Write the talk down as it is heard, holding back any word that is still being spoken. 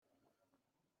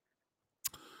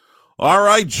All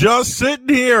right, just sitting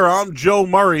here. I'm Joe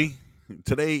Murray.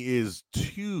 Today is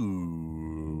Tuesday,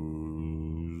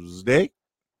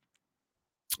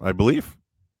 I believe.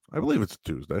 I believe it's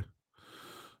Tuesday.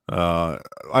 I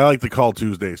like to call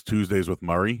Tuesdays with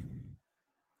Murray.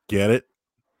 Get it?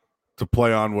 To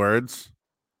play on words.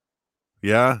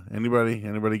 Yeah? Anybody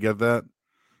get that?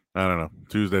 I don't know.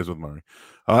 Tuesdays with Murray.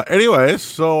 Anyways,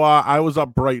 so I was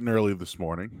up bright and early this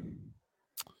morning.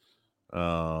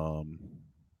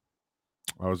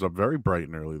 I was up very bright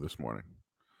and early this morning.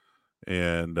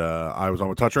 And I was on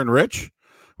with Toucher and Rich.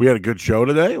 We had a good show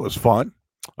today. It was fun.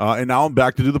 And now I'm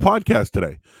back to do the podcast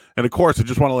today. And of course, I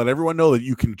just want to let everyone know that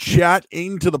you can chat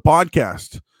into the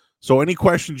podcast. So any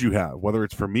questions you have, whether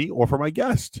it's for me or for my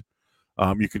guest,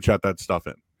 you can chat that stuff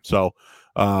in. So,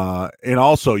 and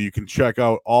also you can check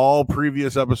out all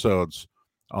previous episodes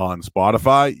on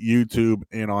Spotify, YouTube,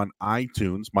 and on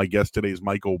iTunes. My guest today is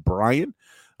Mike O'Brien.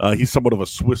 He's somewhat of a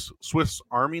Swiss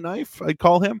Army knife, I'd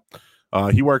call him.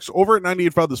 He works over at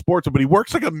 98.5 The Sports, but he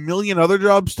works like a million other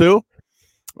jobs too.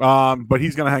 But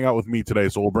he's going to hang out with me today,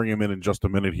 so we'll bring him in just a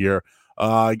minute here.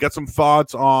 Get some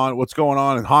thoughts on what's going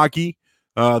on in hockey,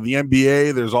 the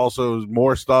NBA. There's also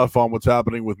more stuff on what's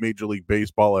happening with Major League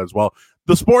Baseball as well.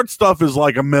 The sports stuff is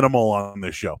like a minimal on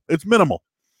this show. It's minimal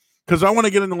because I want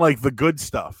to get into like the good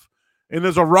stuff. And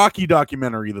there's a Rocky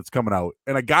documentary that's coming out,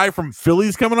 and a guy from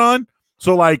Philly's coming on.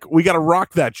 So like we got to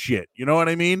rock that shit. You know what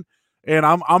I mean? And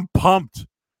I'm pumped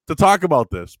to talk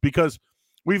about this because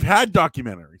we've had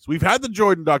documentaries. We've had the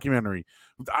Jordan documentary.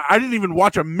 I didn't even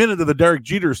watch a minute of the Derek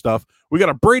Jeter stuff. We got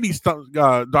a Brady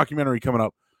documentary coming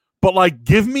up. But, like,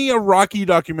 give me a Rocky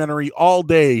documentary all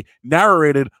day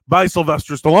narrated by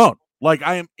Sylvester Stallone. Like,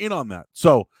 I am in on that.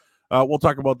 So we'll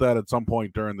talk about that at some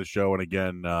point during the show. And,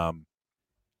 again,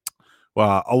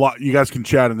 you guys can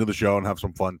chat into the show and have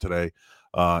some fun today.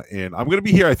 And I'm going to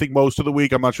be here, I think, most of the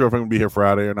week. I'm not sure if I'm going to be here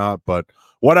Friday or not, but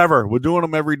whatever. We're doing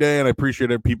them every day, and I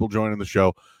appreciate it, people joining the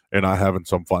show and having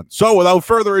some fun. So without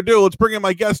further ado, let's bring in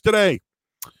my guest today.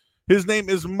 His name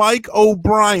is Mike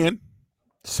O'Brien.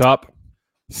 Sup.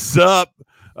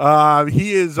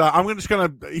 He is,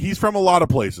 he's from a lot of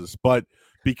places, but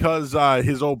because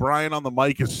his O'Brien on the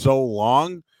mic is so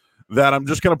long that I'm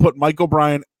just going to put Mike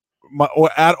O'Brien,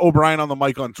 at O'Brien on the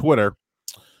mic on Twitter.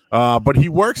 But he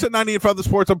works at 98.5 The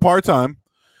Sports on part-time.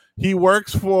 He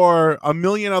works for a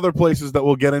million other places that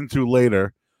we'll get into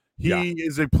later. He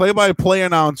is a play-by-play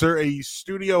announcer, a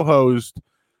studio host,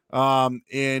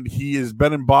 and he has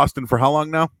been in Boston for how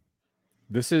long now?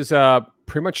 This is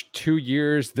pretty much 2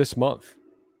 years this month.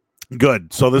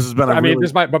 Good. So this has been this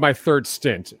is my third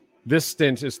stint. This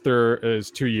stint is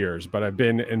 2 years, but I've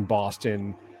been in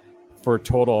Boston for a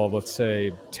total of, let's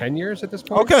say, 10 years at this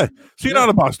point. Okay. So you're not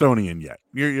a Bostonian yet.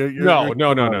 No.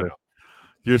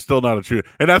 You're still not a true.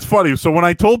 And that's funny. So when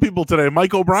I told people today,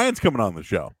 Mike O'Brien's coming on the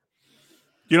show,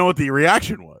 you know what the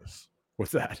reaction was?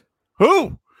 What's that?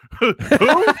 Who? Who?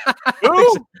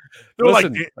 They're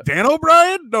like, Dan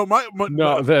O'Brien? No, Mike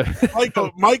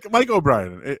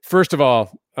O'Brien. First of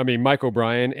all, I mean, Mike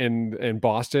O'Brien in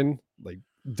Boston, like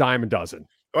dime a dozen.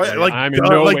 I'm in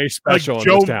no way special in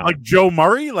this town. Like Joe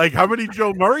Murray? Like how many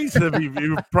Joe Murrays have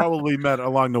you've probably met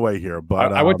along the way here?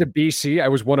 But I went to BC. I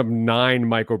was one of 9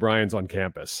 Mike O'Briens on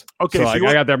campus. Okay, so I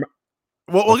got there.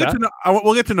 Well, we'll get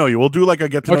to know you. We'll do like a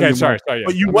get to know you. Okay, sorry. Yeah.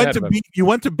 But you went to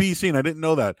BC, and I didn't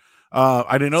know that.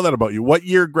 I didn't know that about you. What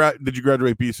year did you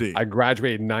graduate BC? I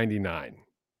graduated in 99.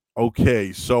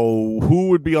 Okay, so who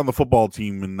would be on the football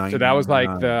team in 99? So that was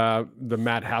like the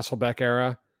Matt Hasselbeck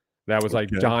era. That was like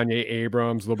Donnie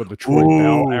Abrams, a little bit of the Troy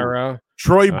Bell era.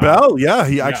 Troy Bell, yeah.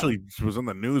 He actually was in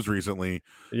the news recently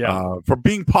for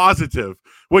being positive,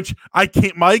 which I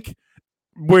can't, Mike,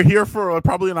 we're here for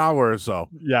probably an hour or so.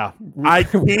 Yeah. I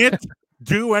can't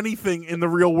do anything in the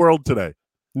real world today.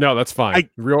 No, that's fine.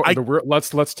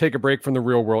 Let's take a break from the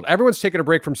real world. Everyone's taking a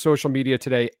break from social media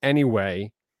today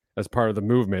anyway as part of the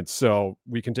movement, so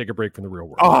we can take a break from the real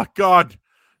world. Oh, God.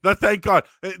 Thank God.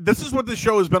 This is what this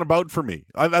show has been about for me.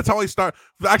 That's how I start.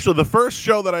 Actually, the first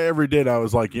show that I ever did, I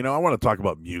was like, I want to talk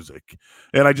about music.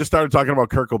 And I just started talking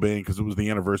about Kurt Cobain because it was the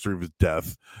anniversary of his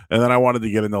death. And then I wanted to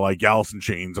get into like Alice in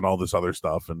Chains and all this other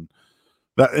stuff. And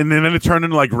then it turned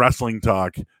into like wrestling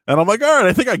talk. And I'm like, all right,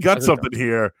 I think I got something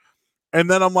here. And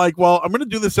then I'm like, well, I'm going to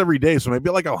do this every day. So maybe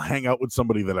like I'll hang out with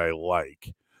somebody that I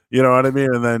like. You know what I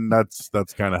mean? And then that's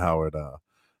kind of how it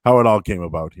all came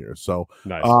about here. So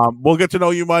nice. We'll get to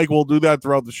know you, Mike. We'll do that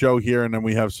throughout the show here, and then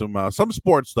we have some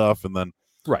sports stuff, and then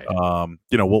Right.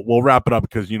 We'll wrap it up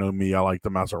because me, I like to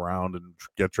mess around and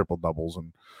get triple doubles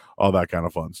and all that kind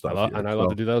of fun stuff. I love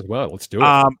to do that as well. Let's do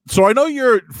it. So I know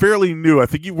you're fairly new. I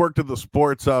think you worked at the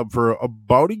Sports Hub for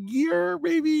about a year,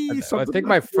 maybe. I think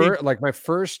my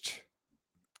first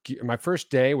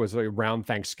day was around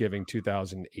Thanksgiving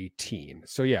 2018.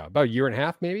 So yeah, about a year and a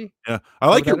half, maybe. Yeah, I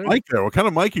like your mic there. What kind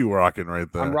of mic are you rocking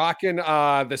right there? I'm rocking the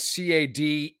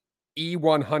CAD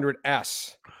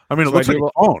E100S. I mean, it looks like a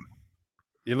phone.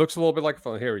 It looks a little bit like a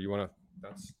phone. Here, you want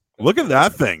to? Look at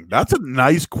that thing. That's a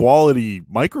nice quality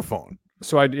microphone.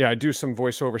 So I do some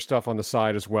voiceover stuff on the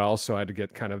side as well. So I had to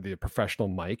get kind of the professional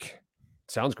mic.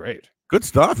 Sounds great. Good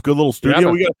stuff. Good little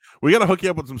studio. Yeah, we got to hook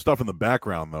you up with some stuff in the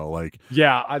background though.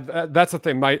 That's the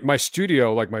thing. My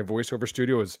studio, like my voiceover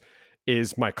studio,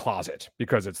 is my closet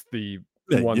because it's the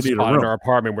one spot in our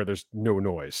apartment where there's no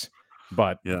noise.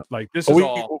 But this is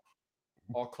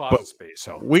all closet space.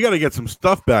 So we got to get some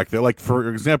stuff back there. Like for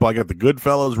example, I got the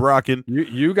Goodfellas rocking.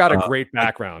 You got a great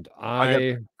background.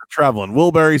 I got traveling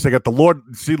Wilburys. I got the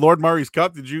Lord Murray's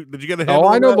Cup. Did you get a handle?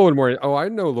 I know Lord Murray. Oh, I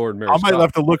know Lord Murray's Cup. I might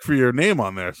have to look for your name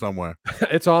on there somewhere.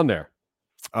 It's on there.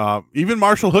 Even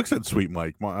Marshall Hook said sweet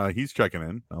Mike. He's checking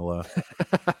in.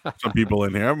 Some people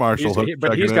in here. Marshall Hook,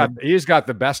 but he's got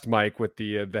the best mic with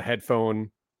the headphone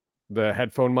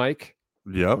mic.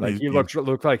 Yeah, he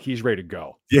looked like he's ready to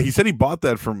go. Yeah, he said he bought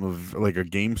that from a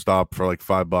GameStop for like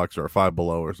 $5 or Five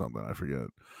Below or something. I forget.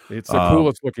 It's the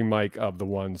coolest looking mic of the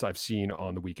ones I've seen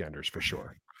on the Weekenders for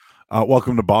sure.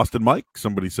 Welcome to Boston, Mike.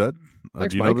 Somebody said.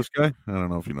 Thanks, do you Mike. know this guy? I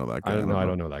don't know if you know that guy. I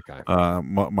don't know that guy.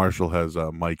 Marshall has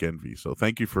Mike envy. So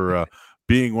thank you for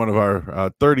being one of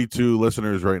our 32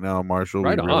 listeners right now, Marshall.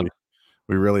 Right on.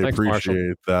 We really Thanks,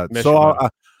 appreciate Marshall.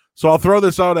 that. So I'll throw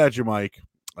this out at you, Mike.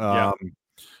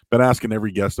 Been asking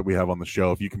every guest that we have on the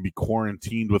show if you can be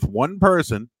quarantined with one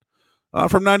person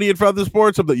from 98.5 The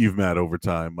Sports Hub that you've met over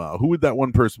time. Who would that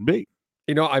one person be?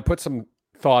 I put some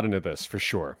thought into this for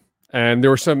sure. And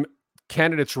there were some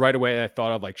candidates right away I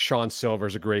thought of, like Sean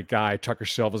Silver's a great guy. Tucker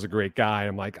Silva's a great guy.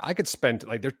 I'm like, I could spend,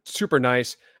 they're super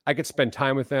nice. I could spend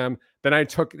time with them. Then I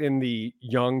took in the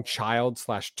young child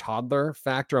 / toddler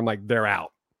factor. I'm like, they're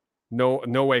out.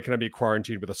 No way can I be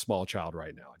quarantined with a small child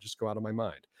right now. I just go out of my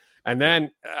mind. And then,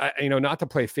 not to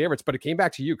play favorites, but it came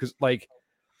back to you because,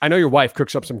 I know your wife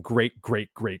cooks up some great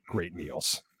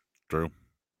meals. True.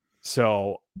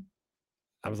 So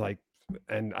I was like,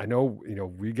 and I know,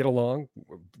 we get along.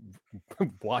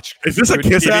 Watch. Is this a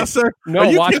kiss TV. ass, sir? No, are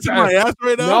you kissing my ass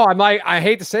right now? No, I'm like, I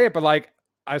hate to say it, but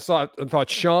I thought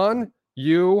Sean,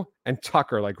 you, and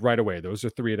Tucker, right away. Those are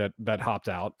three that hopped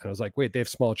out. And I was like, wait, they have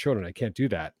small children. I can't do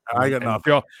that. I got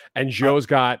nothing. And Joe's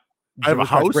got. I have a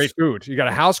house, great food. You got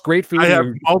a house, great food. I have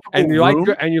multiple and you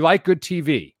rooms. like good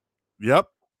TV. Yep,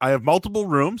 I have multiple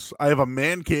rooms. I have a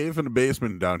man cave in the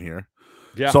basement down here.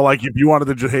 Yeah. So if you wanted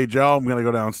to just, hey Joe, I'm gonna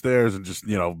go downstairs and just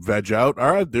veg out.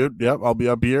 All right, dude. Yep, I'll be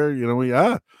up here.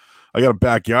 I got a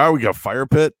backyard. We got a fire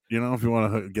pit. If you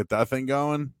want to get that thing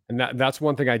going. And that's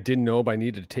one thing I didn't know, but I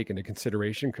needed to take into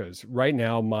consideration because right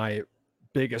now my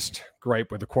biggest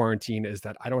gripe with the quarantine is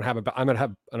that I'm gonna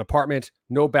have an apartment,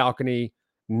 no balcony.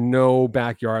 No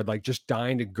backyard, just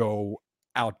dying to go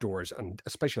outdoors, and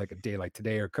especially a day like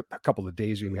today or a couple of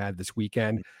days we had this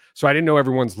weekend. So I didn't know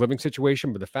everyone's living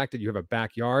situation, but the fact that you have a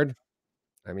backyard,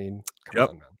 I mean, come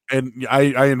on, man. And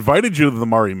I invited you to the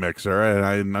Murray Mixer, and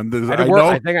I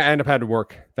think I ended up had to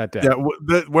work that day. Yeah,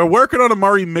 we're working on a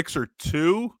Murray Mixer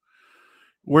 2.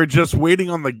 We're just waiting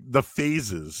on the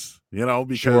phases,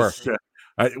 because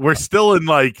we're still in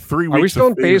 3 weeks. Are we still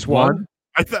in phase 1?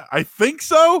 I think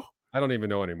so. I don't even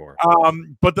know anymore.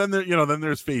 But then then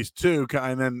there's phase 2,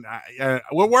 and then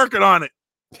we're working on it.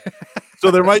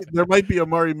 So there might be a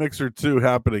Murray Mixer 2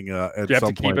 happening at some point. You have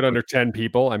to keep it under 10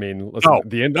 people. I mean, listen,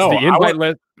 the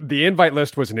invite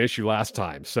list was an issue last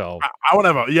time. So I want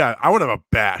to have a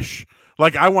bash.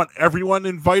 I want everyone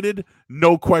invited,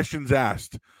 no questions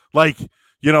asked. We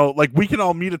can all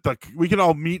meet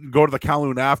and go to the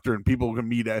Kowloon after, and people can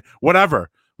meet at whatever.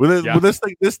 With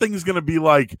this thing is going to be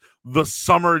the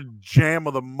summer jam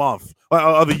of the month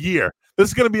of the year. This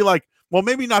is going to be well,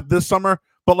 maybe not this summer,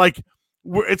 but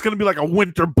it's going to be a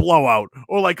winter blowout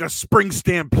or a spring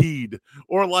stampede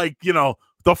or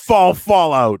the fall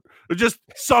fallout or just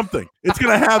something. It's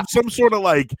going to have some sort of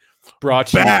brought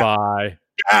to you by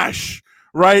bash,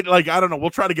 right? I don't know. We'll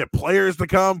try to get players to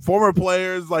come, former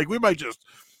players. We might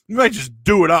just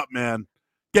do it up, man.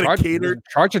 Get it catered.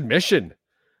 Charge admission.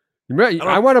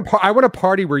 I want a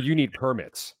party where you need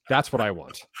permits. That's what I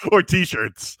want. Or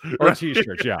t-shirts.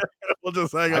 Yeah. We'll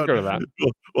just hang out. I'd go to that.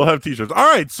 We'll have t-shirts. All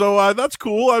right, so that's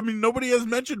cool. I mean, nobody has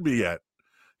mentioned me yet.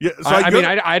 Yeah, so I mean,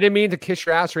 I didn't mean to kiss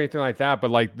your ass or anything like that,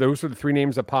 but like those are the three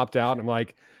names that popped out. And I'm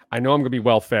like, I know I'm gonna be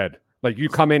well fed. Like you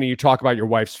come in and you talk about your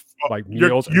wife's like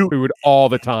meals and food all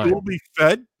the time. You will be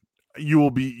fed. You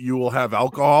will have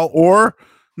alcohol or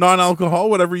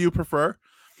non-alcohol, whatever you prefer.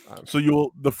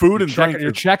 So the food and drink.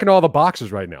 You're checking all the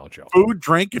boxes right now, Joe. Food,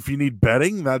 drink. If you need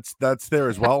bedding, that's there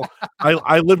as well.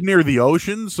 I live near the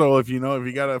ocean, so if you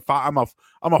got I'm a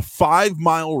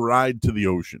 5-mile ride to the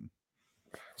ocean.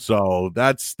 So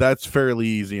that's fairly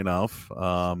easy enough.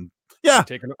 Yeah.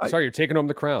 You're taking home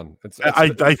the crown.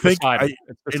 I think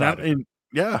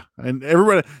yeah, and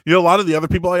everybody, a lot of the other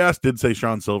people I asked did say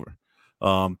Sean Silver.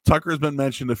 Tucker's been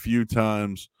mentioned a few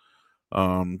times.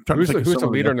 Who's the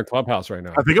leader in the clubhouse right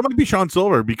now? I think it might be Sean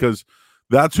Silver because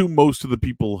that's who most of the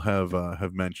people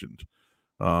have mentioned.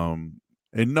 And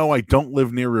no, I don't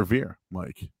live near Revere,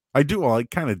 Mike. I do. Well, I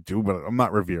kind of do, but I'm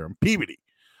not Revere. I'm Peabody.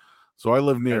 So I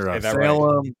live near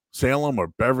Salem or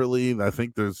Beverly. I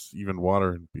think there's even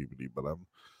water in Peabody, but I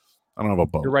don't have a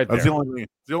boat. You're right. That's there.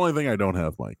 the only thing I don't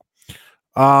have, Mike.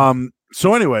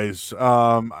 So anyways,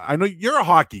 I know you're a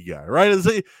hockey guy, right? Is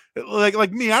it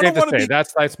like me? I don't want to be.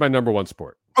 That's my number one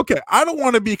sport. Okay, I don't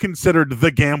want to be considered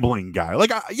the gambling guy.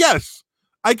 Yes,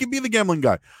 I can be the gambling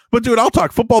guy, but dude, I'll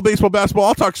talk football, baseball, basketball.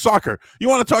 I'll talk soccer. You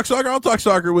want to talk soccer? I'll talk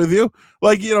soccer with you.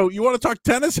 You want to talk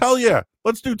tennis? Hell yeah,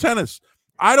 let's do tennis.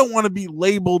 I don't want to be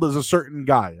labeled as a certain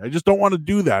guy. I just don't want to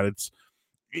do that.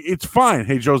 It's fine.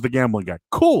 Hey, Joe's the gambling guy.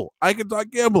 Cool. I can talk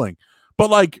gambling,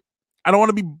 but I don't want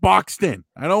to be boxed in.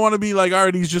 I don't want to be like, all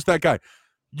right, he's just that guy.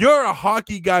 You're a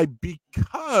hockey guy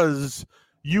because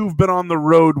you've been on the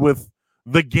road with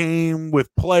the game,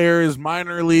 with players,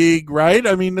 minor league, right?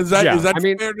 I mean, is that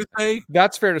fair to say?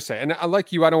 That's fair to say. And I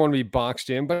like you, I don't want to be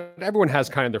boxed in, but everyone has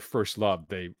kind of their first love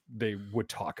they would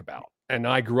talk about. And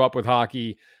I grew up with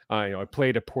hockey. I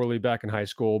played it poorly back in high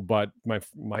school, but my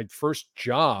first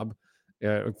job,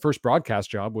 first broadcast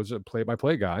job was a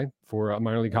play-by-play guy for a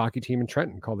minor league hockey team in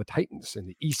Trenton called the Titans in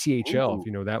the ECHL, if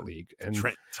you know that league. And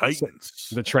Trenton Titans.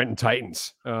 The Trenton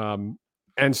Titans. And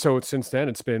so since then,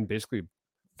 it's been basically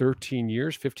 15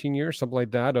 years, something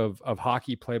like that of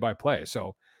hockey play-by-play.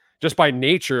 So just by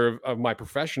nature of my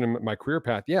profession and my career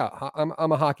path, yeah,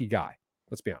 I'm a hockey guy.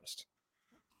 Let's be honest.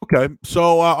 Okay,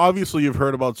 so obviously you've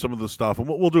heard about some of the stuff, and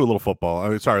we'll do a little football. A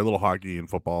little hockey and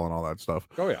football and all that stuff.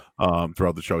 Oh yeah.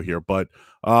 Throughout the show here, but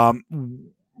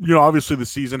obviously the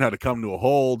season had to come to a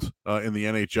hold in the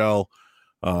NHL,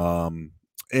 and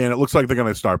it looks like they're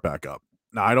going to start back up.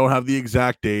 Now I don't have the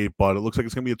exact date, but it looks like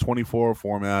it's going to be a 24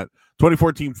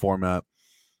 team format,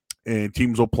 and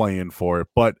teams will play in for it.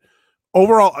 But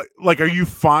overall, are you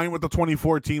fine with the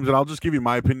 24 teams? And I'll just give you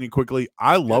my opinion quickly.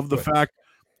 I love the fact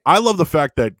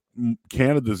that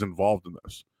Canada's involved in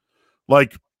this.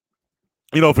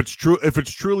 If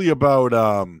it's truly about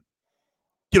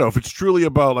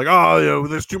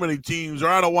there's too many teams, or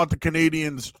I don't want the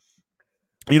Canadians,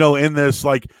 in this,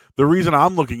 the reason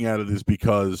I'm looking at it is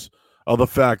because of the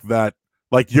fact that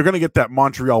you're going to get that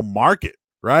Montreal market,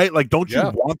 right? Don't you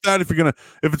want that? If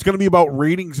it's going to be about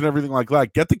ratings and everything like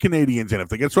that, get the Canadians in. If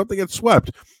they get swept, they get swept.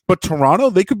 But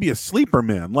Toronto, they could be a sleeper,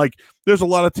 man. There's a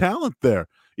lot of talent there.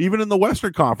 Even in the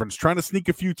Western Conference, trying to sneak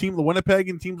a few teams, the Winnipeg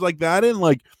and teams like that in,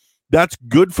 that's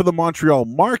good for the Montreal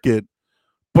market.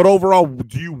 But overall,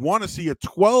 do you want to see a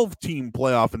 12-team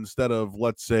playoff instead of,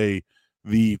 let's say,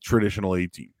 the traditional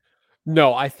 18?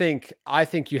 No, I think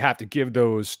you have to give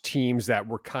those teams that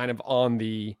were kind of on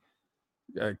the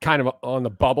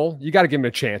bubble. You got to give them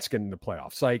a chance getting the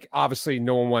playoffs. Obviously,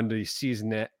 no one wanted the season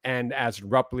to end as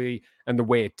abruptly and the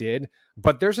way it did.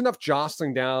 But there's enough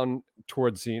jostling down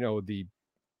towards the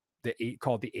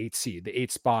 8 seed, the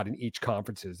 8 spot in each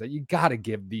conferences, that you got to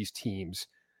give these teams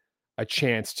a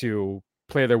chance to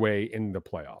play their way in the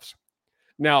playoffs.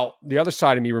 Now, the other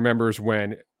side of me remembers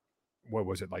when,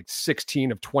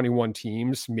 16 of 21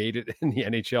 teams made it in the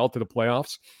NHL to the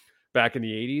playoffs back in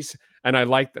the 80s. And I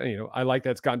like that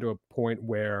it's gotten to a point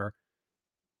where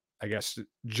I guess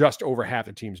just over half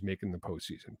the teams making the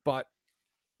postseason. But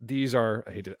these are,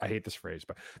 I hate this phrase,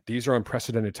 but these are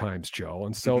unprecedented times, Joe.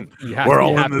 And so we're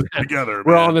all in this together.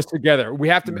 We're all in this together. We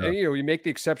have to, you make the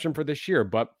exception for this year,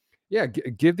 but yeah,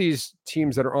 give these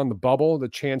teams that are on the bubble the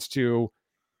chance to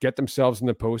get themselves in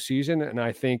the postseason. And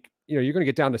I think, you're going to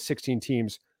get down to 16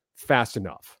 teams fast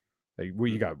enough.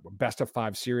 You got best of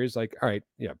 5 series, all right,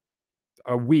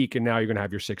 a week, and now you're going to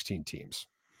have your 16 teams.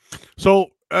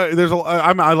 So I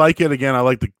like it. Again, I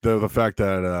like the fact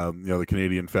that the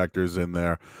Canadian factors in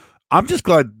there. I'm just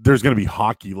glad there's going to be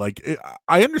hockey.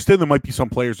 I understand there might be some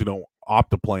players who don't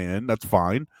opt to play in. That's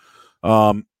fine.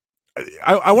 I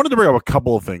wanted to bring up a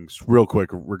couple of things real quick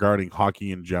regarding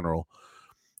hockey in general.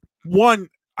 One,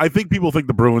 I think people think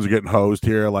the Bruins are getting hosed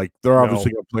here. Like they're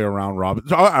obviously going to play around Robin.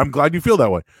 So I'm glad you feel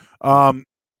that way.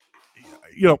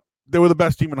 They were the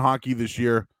best team in hockey this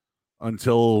year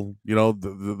until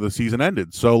the season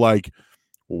ended. So like,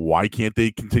 why can't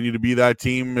they continue to be that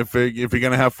team if you're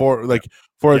going to have four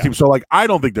teams? So like, I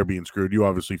don't think they're being screwed. You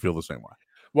obviously feel the same way.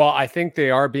 Well, I think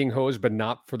they are being hosed, but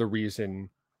not for the reason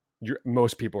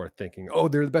most people are thinking. Oh,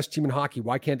 they're the best team in hockey.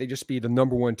 Why can't they just be the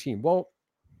number one team? Well,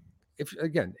 if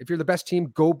you're the best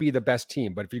team, go be the best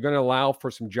team. But if you're going to allow for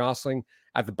some jostling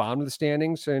at the bottom of the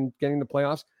standings and getting the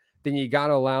playoffs, then you got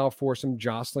to allow for some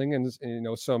jostling and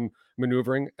some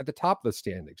maneuvering at the top of the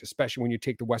standings, especially when you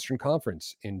take the Western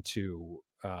Conference into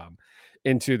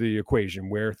the equation,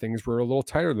 where things were a little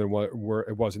tighter than what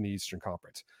it was in the Eastern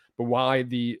Conference. But why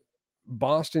the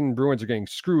Boston Bruins are getting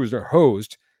screwed or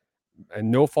hosed,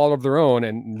 and no fault of their own,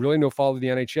 and really no fault of the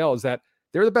NHL, is that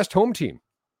they're the best home team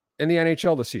in the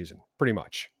NHL this season, pretty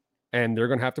much. And they're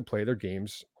going to have to play their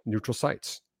games neutral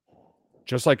sites,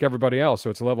 just like everybody else. So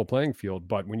it's a level playing field.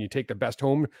 But when you take the best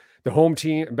home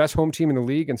team in the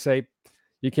league and say,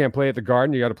 you can't play at the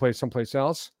Garden, you got to play someplace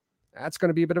else, that's going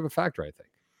to be a bit of a factor, I think.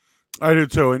 I do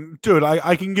too. And dude,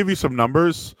 I can give you some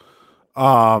numbers,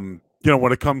 when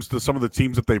it comes to some of the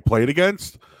teams that they played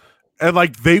against. And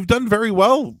like, they've done very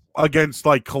well against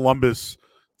like Columbus,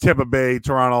 Tampa Bay,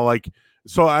 Toronto, like,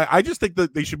 so I just think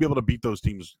that they should be able to beat those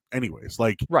teams anyways.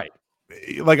 Like, right.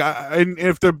 Like, and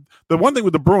if the one thing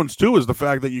with the Bruins too is the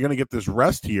fact that you're going to get this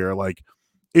rest here. Like,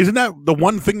 isn't that the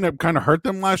one thing that kind of hurt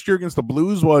them last year against the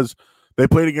Blues was they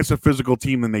played against a physical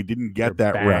team and they didn't get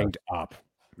that banged rest. Up.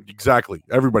 Exactly.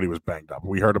 Everybody was banged up.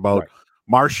 We heard about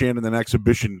Marchand in an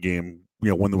exhibition game,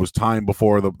 when there was time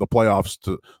before the playoffs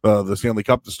to the Stanley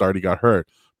Cup to start, he got hurt.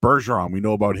 Bergeron, we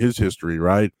know about his history,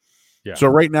 right? Yeah. So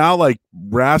right now, like,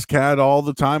 Rask had all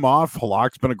the time off.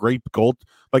 Halak's been a great goal.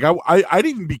 Like, I'd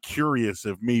even be curious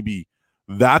if maybe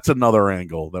that's another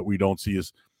angle that we don't see,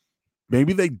 is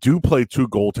maybe they do play two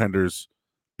goaltenders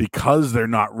because they're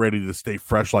not ready to stay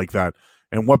fresh like that.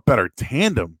 And what better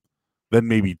tandem than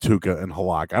maybe Tuukka and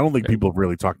Halak? I don't think people have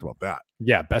really talked about that.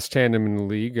 Yeah, best tandem in the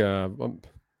league.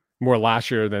 More last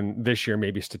year than this year,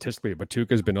 maybe statistically, but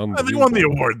Tuukka's been unbelievable. They won the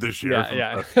award this year.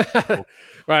 Yeah.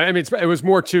 Right. I mean, it was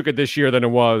more Tuukka this year than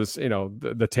it was,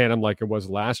 the tandem like it was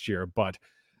last year. But,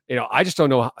 I just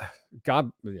don't know.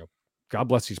 God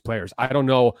bless these players. I don't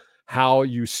know how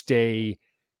you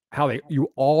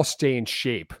all stay in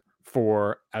shape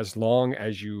for as long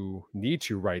as you need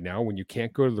to right now, when you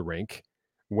can't go to the rink,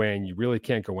 when you really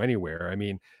can't go anywhere. I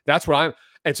mean, that's what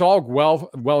it's all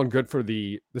well and good for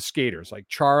the skaters. Like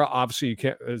Chara, obviously,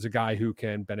 is a guy who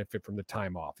can benefit from the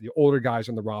time off. The older guys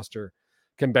on the roster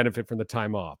can benefit from the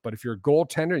time off. But if you're a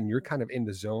goaltender and you're kind of in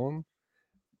the zone,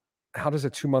 how does a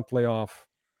 2-month layoff?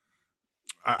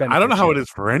 I don't know how it is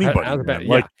for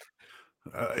anybody.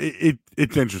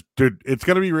 It's interesting, dude. It's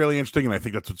going to be really interesting, and I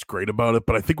think that's what's great about it.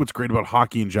 But I think what's great about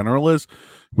hockey in general is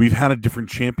we've had a different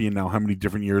champion now. How many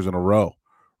different years in a row,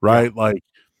 right? Yeah. Like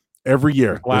every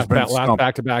year. Last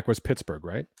back-to-back was Pittsburgh,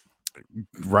 right?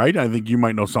 Right. I think you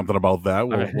might know something about that.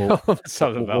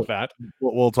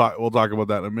 We'll talk about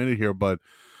that in a minute here. But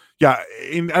yeah,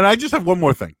 and I just have one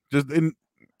more thing. I don't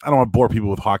want to bore people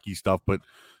with hockey stuff, but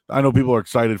I know people are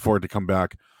excited for it to come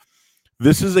back.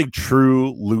 This is a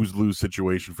true lose-lose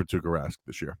situation for Tuukka Rask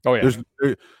this year. Oh, yeah.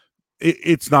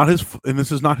 It's not his, and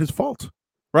this is not his fault,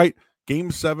 right? Game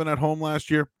 7 at home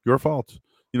last year, your fault.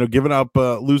 Giving up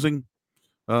 2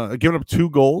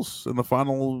 goals in the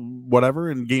final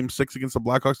whatever in Game 6 against the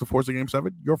Blackhawks to force a Game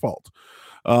 7, your fault.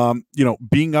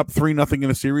 Being up 3-0 in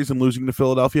a series and losing to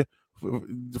Philadelphia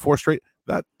 4 straight,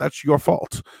 that's your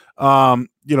fault.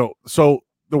 So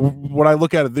what I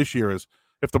look at it this year is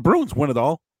if the Bruins win it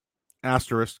all,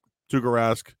 asterisk, Tuukka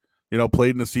Rask,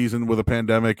 played in a season with a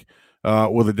pandemic,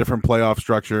 with a different playoff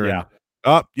structure. Yeah.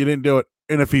 And, you didn't do it.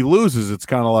 And if he loses, it's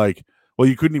kind of like, well,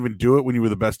 you couldn't even do it when you were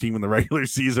the best team in the regular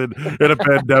season in a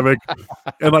pandemic.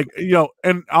 And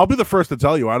and I'll be the first to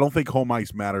tell you, I don't think home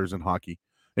ice matters in hockey.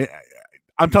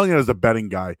 I'm telling you as a betting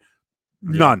guy,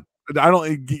 none. I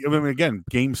mean, again,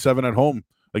 Game 7 at home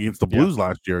against the Blues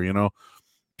last year,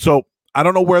 So I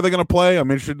don't know where they're going to play.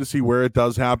 I'm interested to see where it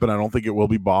does happen. I don't think it will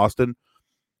be Boston.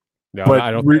 No, but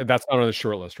I don't. That's not on the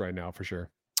short list right now for sure.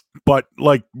 But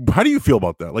like, how do you feel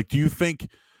about that? Like, do you think?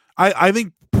 I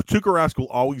think Tuukka Rask will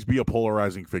always be a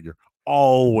polarizing figure,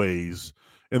 always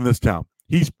in this town.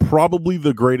 He's probably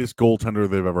the greatest goaltender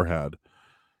they've ever had.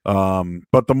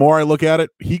 But the more I look at it,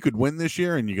 he could win this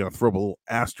year, and you got to throw up a little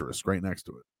asterisk right next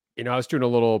to it. I was doing a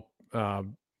little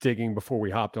digging before we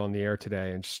hopped on the air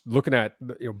today, and just looking at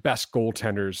best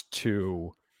goaltenders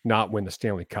to not win the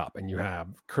Stanley Cup. And you have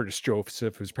Curtis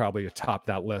Joseph, who's probably atop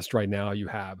that list right now. You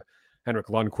have Henrik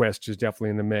Lundqvist, who's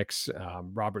definitely in the mix,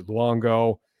 Robert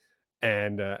Luongo,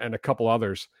 and a couple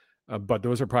others. But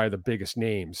those are probably the biggest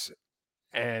names.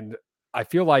 And I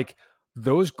feel like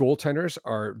those goaltenders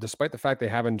are, despite the fact they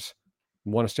haven't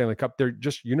won a Stanley Cup, they're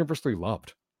just universally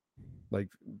loved. Like,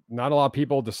 not a lot of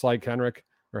people dislike Henrik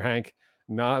or Hank.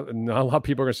 Not a lot of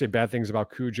people are going to say bad things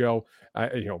about Cujo.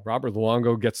 Robert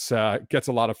Luongo gets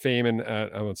a lot of fame and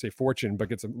I won't say fortune, but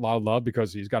gets a lot of love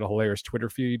because he's got a hilarious Twitter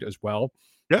feed as well.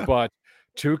 Yeah. But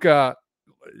Tuukka,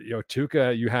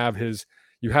 you have his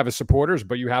supporters,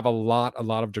 but you have a lot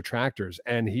of detractors,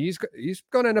 and he's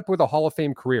going to end up with a Hall of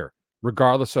Fame career,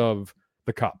 regardless of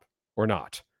the cup or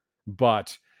not.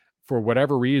 But for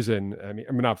whatever reason, I mean,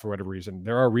 not for whatever reason,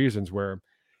 there are reasons where,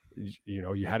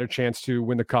 you had a chance to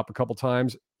win the cup a couple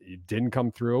times, it didn't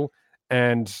come through,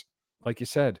 and like you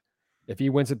said, if he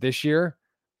wins it this year,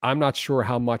 I'm not sure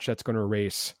how much that's going to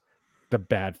erase the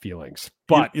bad feelings.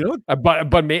 But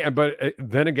but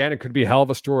then again, it could be a hell of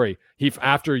a story.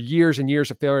 After years and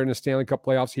years of failure in the Stanley Cup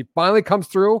playoffs, he finally comes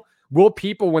through. Will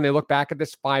people, when they look back at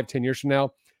this 5-10 years from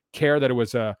now, care that it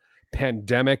was a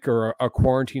pandemic or a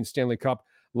quarantine Stanley Cup,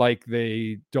 like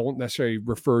they don't necessarily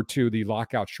refer to the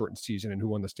lockout shortened season and who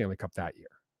won the Stanley Cup that year?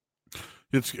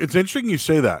 It's interesting you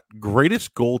say that.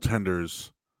 Greatest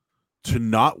goaltenders to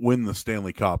not win the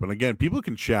Stanley Cup. And again, people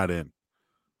can chat in.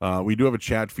 We do have a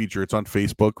chat feature. It's on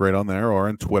Facebook, right on there, or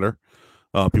on Twitter.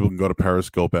 People can go to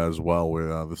Periscope as well,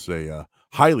 where this is a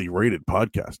highly rated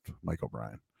podcast, Mike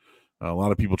O'Brien. A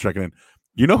lot of people checking in.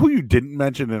 You know who you didn't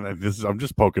mention, and I'm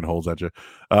just poking holes at you.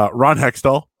 Ron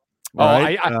Hextall.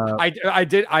 Right?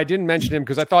 I didn't mention him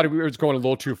because I thought he was going a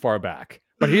little too far back.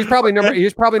 But he's probably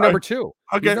number two.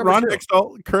 Okay, Ron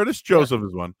Hextall, Curtis Joseph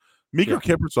is one. Mikko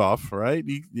Kiprusoff, right?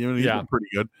 He's been pretty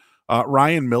good.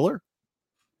 Ryan Miller,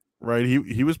 right?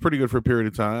 He was pretty good for a period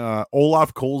of time.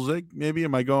 Olaf Kolzig, maybe.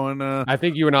 Am I going? I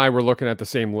think you and I were looking at the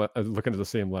same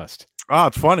list. Oh,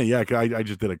 it's funny. Yeah, I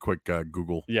just did a quick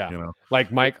Google. Yeah,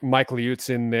 like Mike Liut's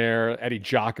in there. Eddie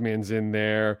Jockman's in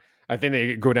there. I think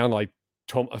they go down to like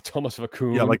Thomas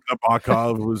Vakun. Yeah, like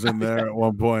Nabokov was in there at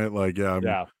one point. Like,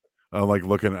 I'm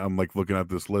looking at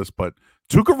this list, but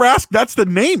Tuukka Rask, that's the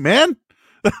name, man.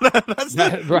 That's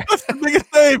the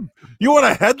biggest name. You want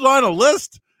to headline a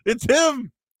list? It's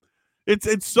him.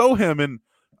 It's so him. And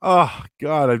oh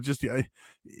God,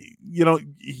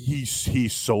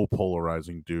 he's so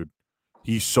polarizing, dude.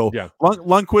 He's so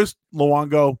Lundqvist,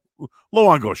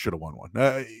 Luongo should have won one,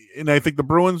 and I think the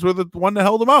Bruins were the one that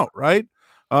held him out, right?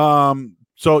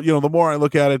 So the more I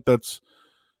look at it, that's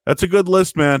a good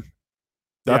list, man.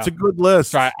 That's a good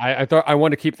list. Sorry, I thought I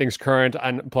wanted to keep things current,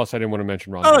 and plus I didn't want to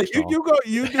mention Ron. No, you go.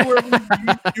 You do wherever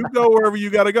you go wherever you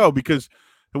got to go, because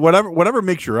whatever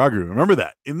makes your argument. Remember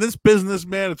that in this business,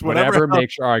 man, it's whatever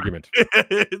makes your argument.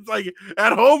 It's like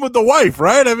at home with the wife,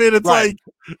 right? I mean, it's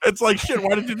like shit.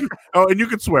 Why did you do? Oh, and you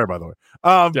can swear, by the way.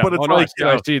 But it's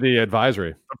I see the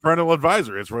advisory, the parental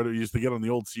advisory. It's what it used to get on the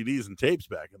old CDs and tapes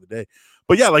back in the day.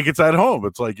 But yeah, like it's at home.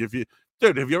 It's like if you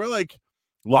ever like.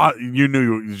 You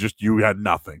knew you had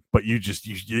nothing, but you're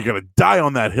gonna die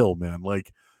on that hill, man.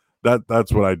 Like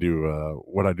that's what I do.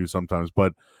 What I do sometimes.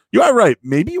 But you are right.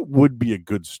 Maybe it would be a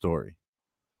good story.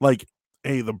 Like,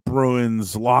 hey, the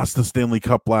Bruins lost the Stanley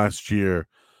Cup last year,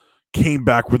 came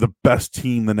back with the best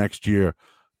team the next year,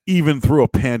 even through a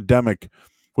pandemic,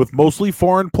 with mostly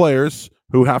foreign players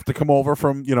who have to come over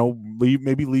from leave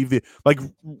the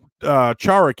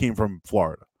Chara came from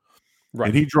Florida. Right.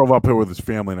 And he drove up here with his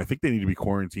family, and I think they need to be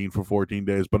quarantined for 14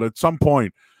 days. But at some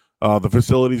point, the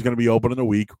facility is going to be open in a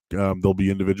week. There'll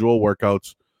be individual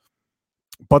workouts.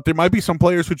 But there might be some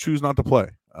players who choose not to play.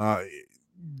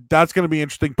 That's going to be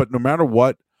interesting. But no matter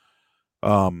what,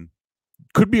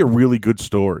 could be a really good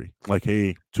story. Like,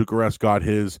 hey, Tuukka Rask got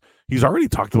his. He's already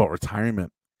talked about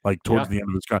retirement, like towards the end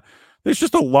of his contract. There's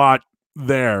just a lot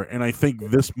there. And I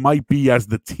think this might be, as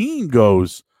the team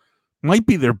goes, might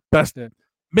be their best –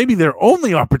 maybe their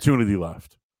only opportunity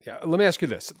left. Yeah, let me ask you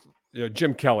this: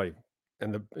 Jim Kelly,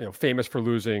 and the famous for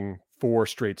losing 4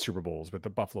 straight Super Bowls with the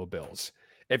Buffalo Bills.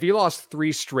 If he lost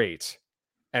 3 straight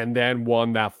and then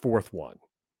won that 4th one,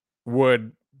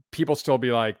 would people still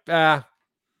be like, not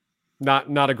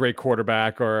a great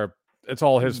quarterback, or it's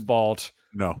all his fault?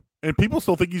 No, and people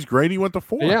still think he's great. He went to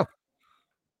 4. Yeah.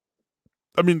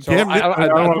 I mean, so I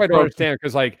don't understand,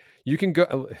 because like you can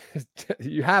go,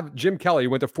 you have Jim Kelly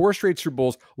went to 4 straight Super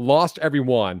Bowls, lost every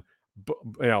one,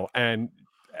 and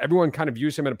everyone kind of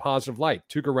views him in a positive light.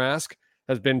 Tuukka Rask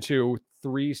has been to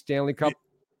 3 Stanley Cup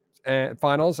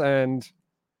finals not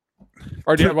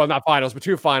finals, but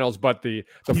 2 finals, but the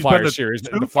Flyers series,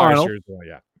 the Flyers series,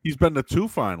 He's been to 2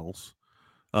 finals.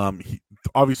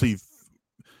 Obviously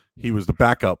he was the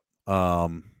backup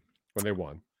when they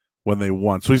won.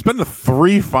 So he's been to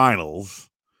 3 finals.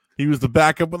 He was the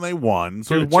backup when they won.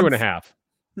 So two and a half.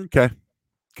 Okay,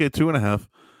 2.5.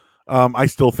 I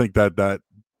still think that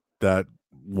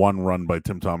one run by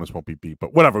Tim Thomas won't be beat,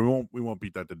 but whatever. We won't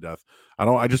beat that to death.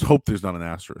 I just hope there's not an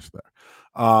asterisk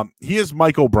there. He is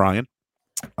Mike O'Brien.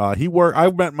 I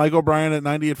met Mike O'Brien at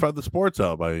 98.5 The Sports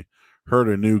Hub. I heard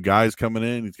a new guy's coming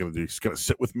in. He's gonna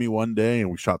sit with me one day, and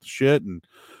we shot the shit and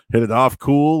hit it off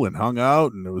cool and hung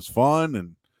out, and it was fun.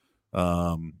 And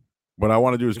what I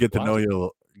want to do is get to know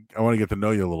you. I want to get to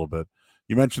know you a little bit.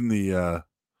 You mentioned the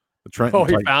Trenton. Oh,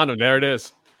 he found him. There it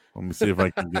is. Let me see if I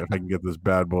can get this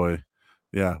bad boy.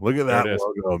 Yeah, look at that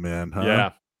logo, man. Huh? Yeah,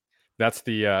 that's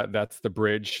the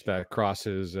bridge that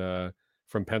crosses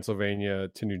from Pennsylvania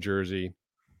to New Jersey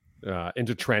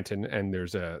into Trenton, and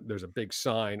there's a big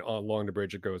sign along the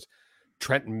bridge that goes,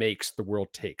 "Trenton makes, the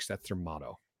world takes." That's their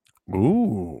motto.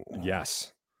 Ooh,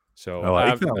 yes. So I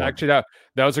like that actually, that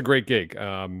was a great gig.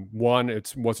 One,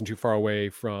 it wasn't too far away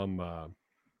from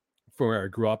where I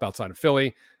grew up, outside of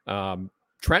Philly.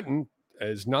 Trenton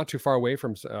is not too far away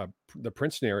from the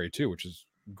Princeton area too, which is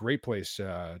a great place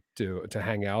to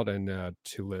hang out and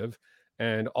to live.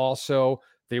 And also,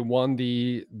 they won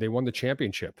the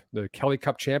championship, the Kelly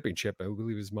Cup championship. I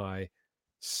believe it was my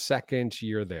second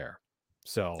year there.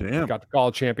 So I got the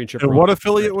college championship. And what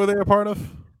affiliate were they a part of?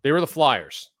 They were the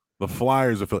Flyers. The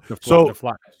Flyers affiliate. The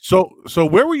Flyers. So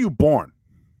where were you born?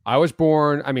 I was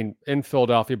born, in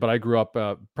Philadelphia, but I grew up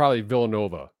probably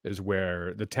Villanova is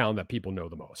where the town that people know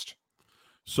the most.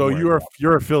 So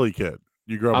you're a Philly kid.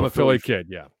 You grew up. I'm a Philly kid.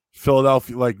 Yeah.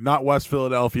 Philadelphia, like not West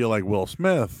Philadelphia, like Will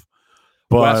Smith,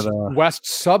 but West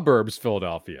suburbs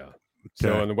Philadelphia. Okay.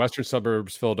 So in the western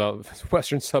suburbs of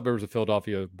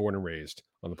Philadelphia, born and raised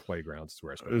on the playgrounds.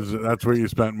 That's where you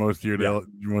spent most of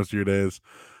your days.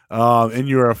 And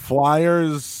you're a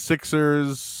Flyers,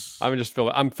 Sixers.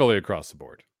 I'm Philly across the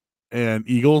board. And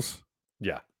Eagles.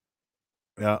 Yeah.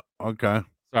 Yeah. Okay.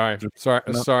 Sorry.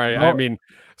 No.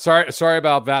 Sorry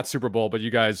about that Super Bowl, but you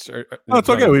guys are. No, it's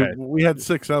okay. We had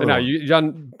 6 other. No, you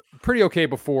done pretty okay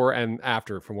before and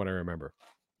after, from what I remember.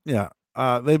 Yeah.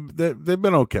 They've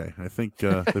been okay. I think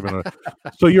they've been okay.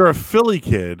 So you're a Philly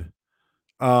kid.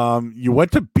 You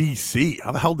went to BC.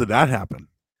 How the hell did that happen?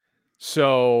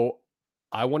 So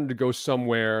I wanted to go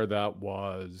somewhere that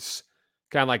was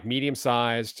kind of like medium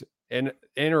sized in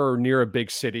or near a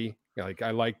big city. Like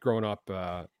I like growing up,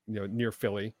 near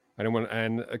Philly. I don't want,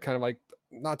 and kind of like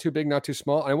not too big, not too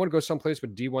small. I want to go someplace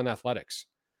with D1 athletics.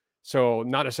 So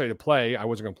not necessarily to play. I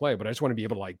wasn't going to play, but I just want to be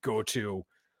able to like go to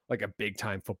like a big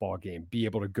time football game, be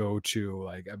able to go to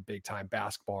like a big time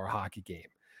basketball or hockey game.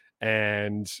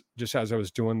 And just as I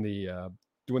was doing the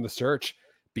search,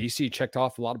 BC checked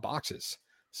off a lot of boxes.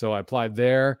 So I applied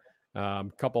there, a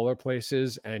couple other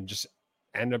places, and just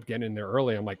ended up getting in there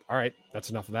early. I'm like, all right, that's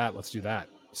enough of that. Let's do that.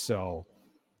 So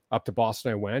up to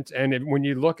Boston I went. And when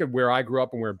you look at where I grew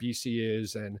up and where BC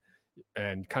is and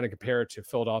kind of compare it to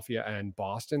Philadelphia and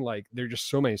Boston, like there are just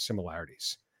so many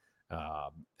similarities.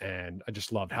 And I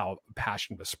just loved how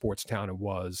passionate the sports town it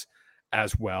was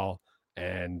as well.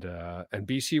 And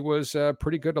BC was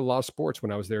pretty good at a lot of sports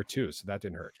when I was there too. So that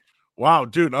didn't hurt. Wow,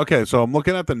 dude. Okay. So I'm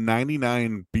looking at the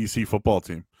 99 BC football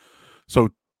team. So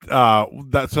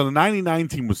the 99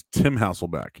 team was Tim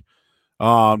Hasselbeck.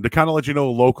 To kind of let you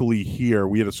know, locally here,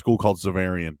 we had a school called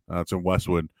Zavarian. It's in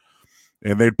Westwood,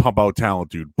 and they'd pump out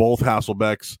talent, dude. Both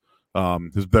Hasselbecks.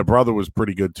 Their brother was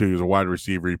pretty good too. He was a wide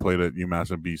receiver. He played at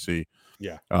UMass and BC.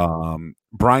 Yeah.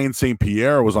 Brian St.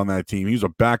 Pierre was on that team. He was a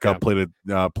backup.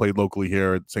 Yeah. Played locally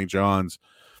here at St. John's.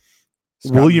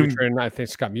 I think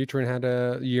Scott Mutrin had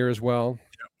a year as well.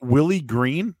 Willie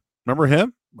Green, remember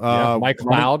him? Mike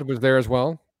Loud was there as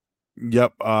well.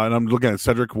 Yep, and I'm looking at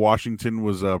Cedric Washington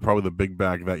was probably the big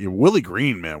back that year. Willie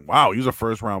Green, man, wow, he was a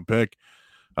first round pick.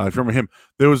 If you remember him,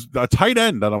 there was a tight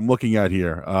end that I'm looking at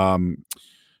here.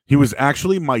 He was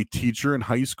actually my teacher in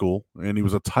high school, and he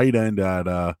was a tight end at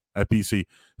BC.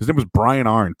 His name was Brian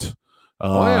Arndt.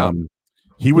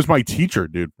 He was my teacher,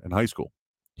 dude, in high school.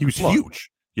 He was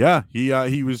huge. Yeah,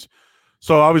 he was.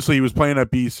 So obviously he was playing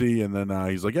at BC, and then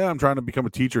he's like, "Yeah, I'm trying to become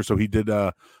a teacher." So he did.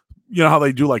 You know how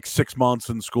they do like 6 months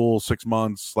in school, 6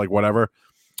 months, like whatever.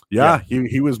 Yeah.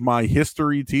 He was my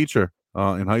history teacher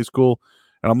in high school,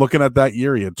 and I'm looking at that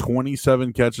year. He had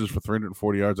 27 catches for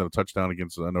 340 yards and a touchdown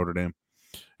against Notre Dame.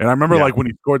 And I remember like when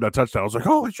he scored that touchdown, I was like,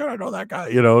 "Holy shit, I know that guy."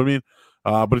 You know what I mean?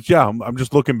 But it's, I'm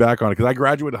just looking back on it because I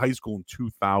graduated high school in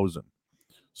 2000.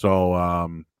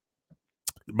 So,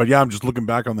 but yeah, I'm just looking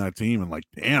back on that team and like,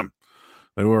 damn.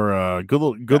 They were a good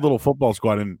little football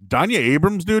squad. And Danya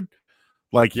Abrams, dude,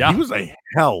 like he was a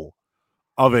hell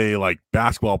of a like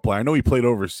basketball player. I know he played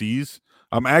overseas.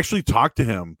 I actually talked to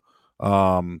him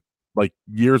like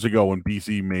years ago when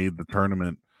BC made the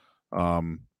tournament.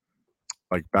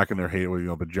 Like back in their heyday,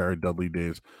 the Jared Dudley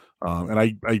days. And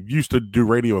I used to do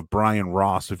radio with Brian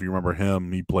Ross, if you remember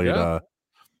him. He played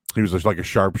he was just like a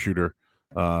sharpshooter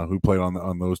who played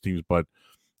on those teams. But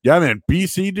yeah, man,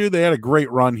 BC, dude, they had a great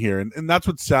run here. And that's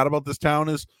what's sad about this town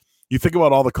is you think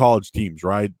about all the college teams,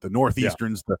 right? The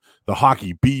Northeasterns, the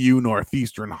hockey, BU,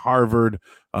 Northeastern, Harvard,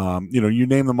 you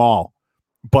name them all.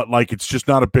 But like it's just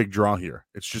not a big draw here.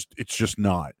 It's just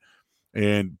not.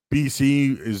 And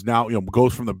BC is now,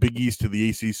 goes from the Big East to the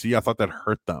ACC. I thought that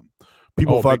hurt them.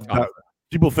 People think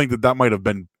that might have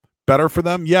been better for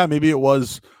them. Yeah, maybe it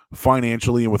was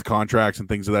financially and with contracts and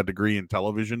things of that degree in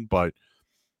television, but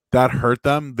that hurt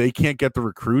them. They can't get the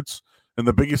recruits. And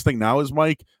the biggest thing now is,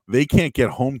 Mike, they can't get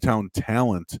hometown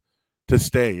talent to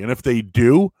stay. And if they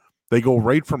do, they go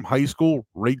right from high school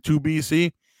right to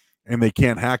BC, and they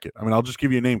can't hack it. I mean, I'll just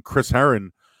give you a name, Chris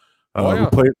Herron,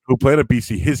 who played at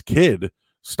BC. His kid,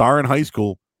 star in high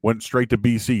school, went straight to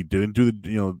BC. Didn't do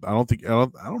the, I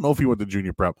don't know if he went to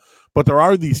junior prep, but there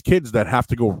are these kids that have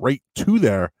to go right to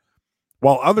there,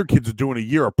 while other kids are doing a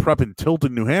year of prep in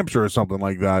Tilton, New Hampshire, or something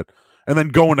like that, and then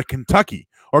going to Kentucky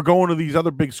or going to these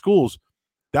other big schools.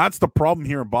 That's the problem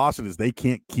here in Boston is they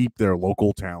can't keep their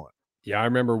local talent. Yeah, I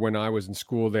remember when I was in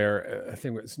school there, I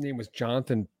think his name was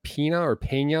Jonathan Pena or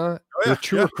Pena. There were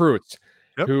two recruits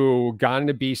who got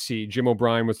into BC. Jim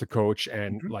O'Brien was the coach,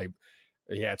 and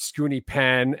he had Scooney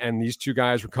Penn, and these two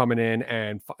guys were coming in,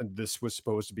 and this was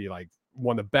supposed to be like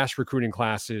one of the best recruiting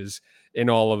classes in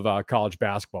all of college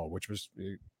basketball, which was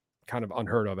kind of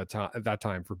unheard of at that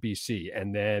time for BC.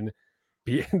 And then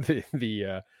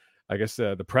the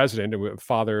president,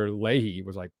 Father Leahy,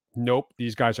 was like, nope,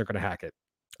 these guys aren't going to hack it.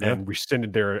 And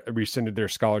rescinded their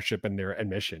scholarship and their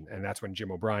admission. And that's when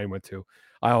Jim O'Brien went to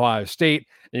Ohio State.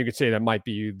 And you could say that might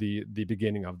be the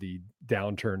beginning of the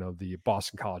downturn of the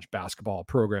Boston College basketball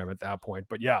program at that point.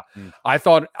 But I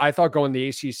thought going to the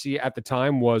ACC at the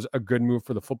time was a good move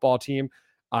for the football team.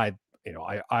 I'm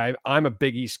a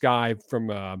Big East guy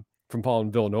from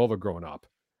following Villanova growing up,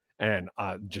 and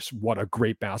just what a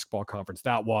great basketball conference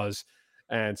that was.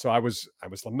 And so I was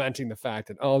lamenting the fact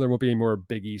that, there won't be any more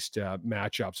Big East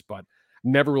matchups, but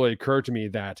never really occurred to me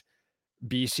that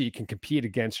BC can compete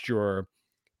against your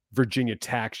Virginia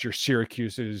Techs, your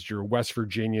Syracuses, your West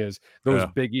Virginias, those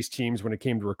Big East teams when it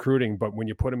came to recruiting. But when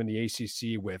you put them in the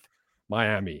ACC with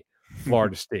Miami,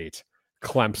 Florida State,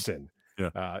 Clemson,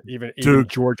 even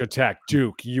Georgia Tech,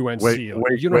 Duke, UNC,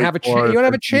 you don't have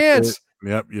a chance.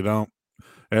 Yep, you don't.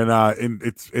 And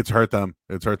it's hurt them.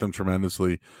 It's hurt them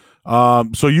tremendously.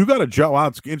 So you got a job. Wow,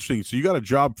 it's interesting. So you got a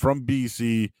job from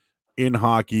BC in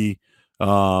hockey.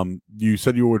 You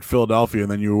said you were with Philadelphia,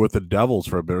 and then you were with the Devils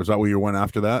for a bit. Is that where you went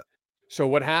after that? So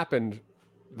what happened?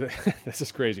 This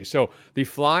is crazy. So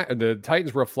the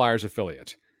Titans were a Flyers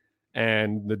affiliate,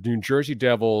 and the New Jersey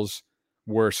Devils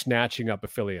were snatching up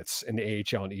affiliates in the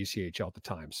AHL and ECHL at the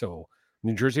time. So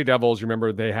New Jersey Devils,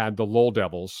 remember, they had the Lowell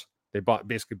Devils. They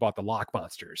basically bought the Lock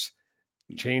Monsters,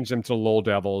 changed them to the Lowell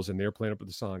Devils, and they're playing up with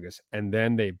the Songas. And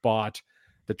then they bought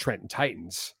the Trenton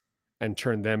Titans and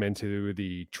turned them into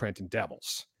the Trenton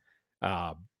Devils.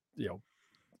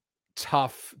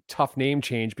 Tough name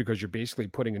change, because you're basically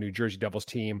putting a New Jersey Devils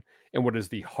team in what is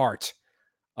the heart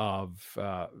of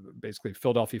basically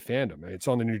Philadelphia fandom. It's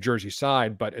on the New Jersey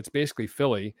side, but it's basically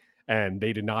Philly, and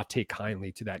they did not take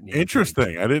kindly to that name. Interesting.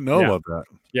 Change. I didn't know about that.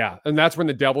 Yeah, and that's when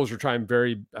the Devils were trying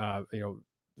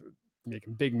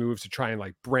making big moves to try and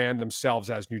like brand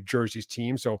themselves as New Jersey's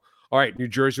team. So, all right, New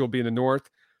Jersey will be in the north,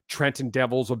 Trenton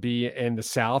Devils will be in the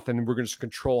south, and we're going to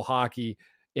control hockey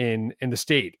in the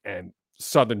state. And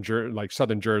Southern Jersey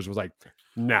was like,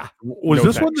 nah. Was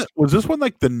this when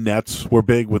like the Nets were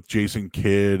big with Jason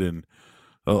Kidd and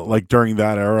like during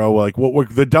that era? Like, what were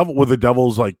the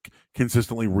Devils like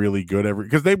consistently really good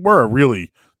because they were a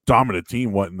really dominant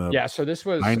team? What in the so this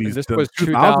was 90s, this was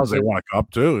 2000. They won a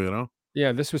cup too,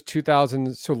 Yeah, this was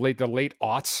 2000. So late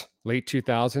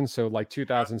 2000. So like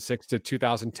 2006 to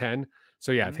 2010.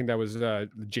 So yeah, I think that was the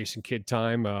Jason Kidd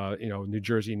time. New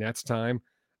Jersey Nets time.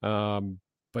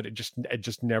 But it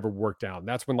just never worked out. And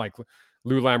that's when like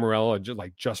Lou Lamoriello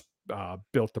just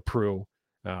built the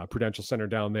Prudential Center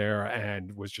down there,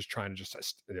 and was just trying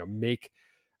to make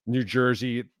New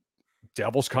Jersey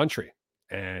Devil's country.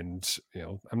 And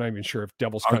I'm not even sure if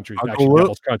Devil's country is actually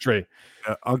Devil's country.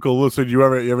 Uncle Lou, so do you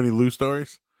have any Lou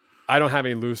stories? I don't have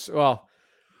any loose. Well,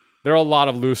 There are a lot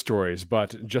of loose stories,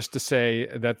 but just to say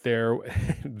that there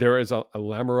is a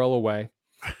Lamorello way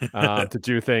to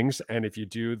do things, and if you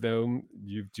do them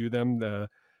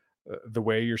the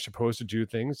way you're supposed to do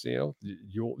things. You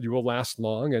will last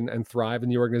long and thrive in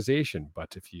the organization.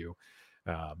 But if you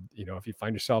if you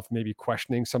find yourself maybe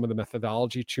questioning some of the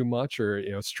methodology too much, or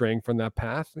straying from that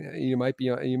path, you might be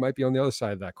on the other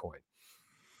side of that coin.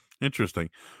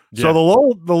 Interesting. Yeah.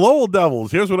 So the Lowell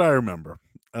Devils. Here's what I remember.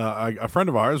 A friend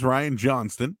of ours, Ryan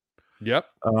Johnston, Yep.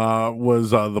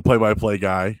 was the play-by-play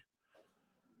guy.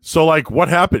 So, like, what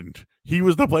happened? He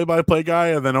was the play-by-play guy,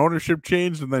 and then ownership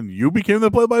changed, and then you became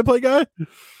the play-by-play guy?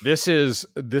 This is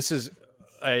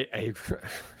a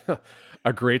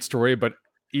a great story, but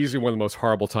easily one of the most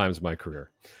horrible times of my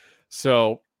career.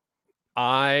 So,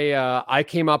 I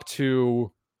came up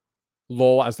to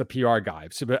Lowell as the PR guy.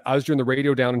 So I was doing the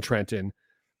radio down in Trenton.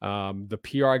 The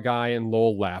PR guy in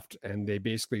Lowell left, and they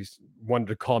basically wanted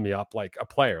to call me up like a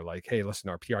player, like, "Hey, listen,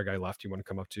 our PR guy left. You want to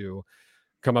come up to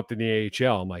the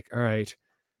AHL?" I'm like, "All right.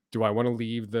 Do I want to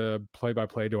leave the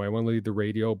play-by-play? Do I want to leave the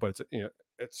radio?" But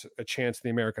it's a chance in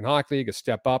the American Hockey League, a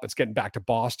step up. It's getting back to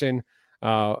Boston,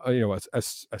 a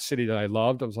city that I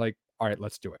loved. I was like, "All right,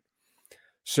 let's do it."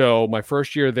 So my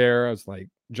first year there, I was like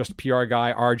just PR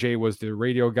guy. RJ was the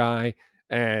radio guy,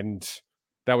 and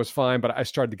that was fine, but I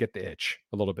started to get the itch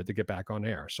a little bit to get back on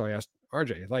air. So I asked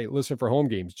RJ, like, "Listen, for home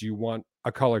games, do you want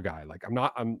a color guy? Like,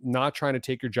 I'm not trying to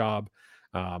take your job.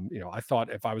 I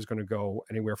thought if I was going to go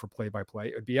anywhere for play-by-play,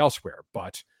 it would be elsewhere,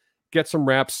 but get some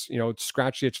reps,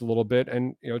 scratch the itch a little bit.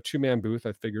 And, 2-man booth,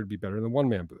 I figured would be better than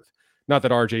 1-man booth. Not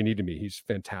that RJ needed me. He's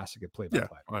fantastic at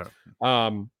play-by-play.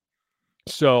 Yeah.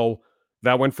 So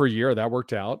that went for a year. That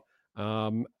worked out.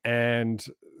 And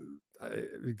I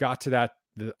got to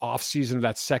the off season of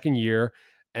that second year,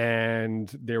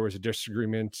 and there was a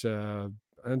disagreement,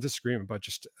 but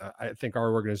just I think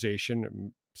our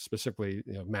organization, specifically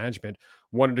management,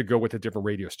 wanted to go with a different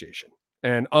radio station.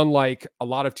 And unlike a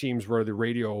lot of teams where the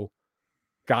radio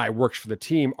guy works for the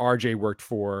team, RJ worked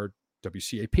for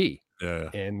WCAP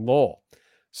in Lowell.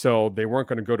 So they weren't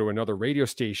going to go to another radio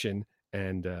station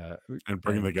and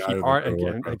bring the guy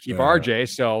keep RJ.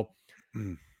 So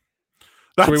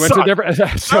so we went to a different.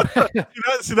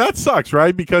 See, that sucks,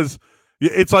 right? Because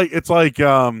it's like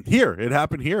here. It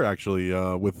happened here actually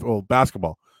with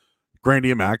basketball.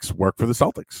 Grandy and Max worked for the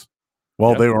Celtics.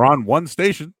 Well, they were on one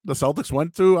station. The Celtics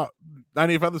went to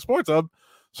 98.5 The Sports Hub,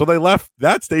 so they left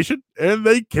that station and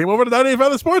they came over to 98.5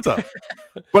 The Sports Hub.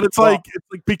 But it's like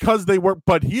because they were.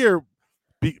 But here,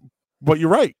 but you're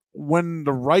right. When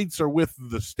the rights are with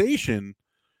the station,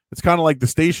 it's kind of like the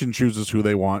station chooses who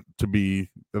they want to be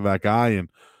that guy, and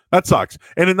that sucks.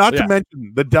 And not to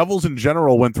mention, the Devils in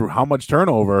general went through how much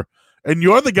turnover, and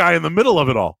you're the guy in the middle of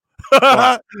it all.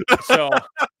 So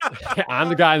I'm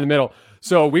the guy in the middle.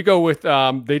 So we go with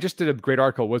they just did a great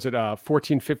article. Was it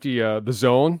 1450 the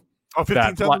zone? Oh,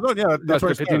 1510 the zone. Yeah, that's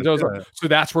where 15 zone. Yeah. So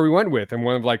that's where we went with, and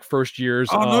one of like first years.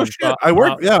 Oh no shit! I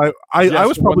worked. I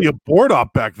was probably a board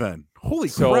op back then. Holy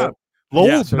crap!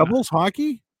 Lowell Devils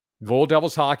hockey. Lowell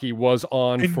Devils hockey was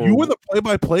on. And you were the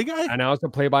play-by-play guy, and I was the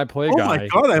play-by-play guy. Oh my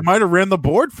god! I might have ran the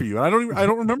board for you. I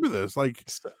don't remember this. Like,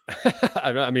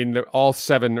 I mean, all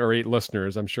 7 or 8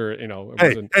 listeners. I'm sure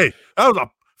Hey, that was a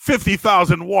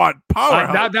 50,000 watt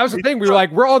power. That was the thing. We were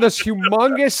like, we're on this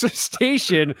humongous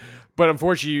station, but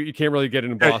unfortunately, you can't really get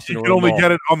it in Boston. You can only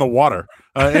get it on the water.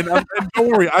 And don't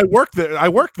worry, I worked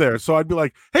there, so I'd be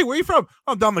like, "Hey, where are you from?"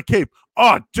 "I'm down the Cape."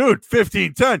 "Oh, dude,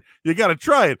 1510. You got to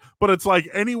try it." But it's like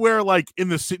anywhere, like in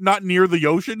the not near the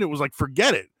ocean. It was like,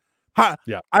 forget it.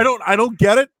 Yeah, I don't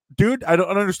get it, dude. I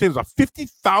don't understand. It's a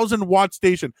 50,000 watt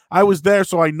station. I was there,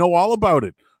 so I know all about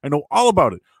it.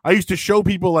 I used to show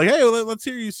people like, "Hey, let's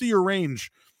hear you see your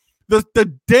range."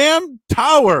 The damn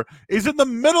tower is in the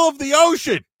middle of the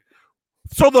ocean.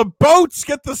 So the boats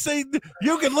get the same.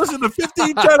 You can listen to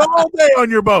 1510 all day on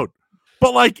your boat.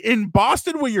 But like in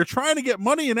Boston, where you're trying to get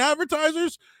money and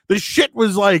advertisers, the shit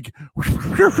was like,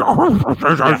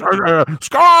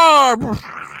 scar.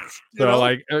 So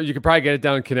like you could probably get it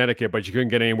down in Connecticut, but you couldn't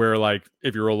get anywhere like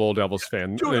if you're a Lowell Devils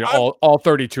fan. Dude, all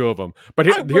 32 of them. But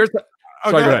here's the.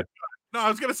 Sorry, go ahead. No, I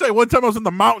was gonna say one time I was in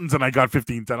the mountains and I got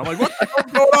 1510. I'm like, what the hell's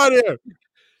going on here?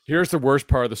 Here's the worst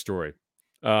part of the story,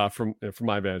 from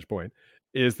my vantage point,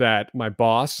 is that my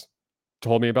boss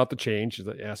told me about the change. He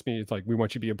asked me, it's like, "We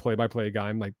want you to be a play-by-play guy."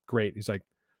 I'm like, "Great." He's like,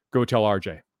 "Go tell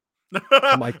RJ."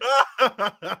 I'm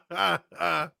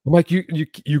like,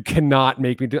 you cannot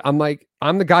make me do. I'm like,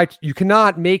 I'm the guy. You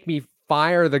cannot make me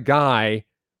fire the guy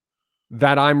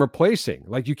that I'm replacing.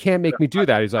 Like, you can't make me do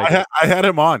that. He's like, I had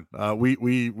him on.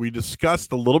 We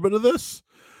discussed a little bit of this.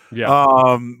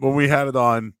 Yeah. When we had it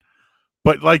on,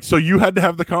 But like, so you had to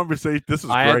have the conversation. This is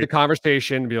I great. had the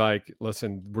conversation, be like,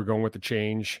 listen, we're going with the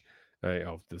change.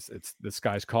 It's this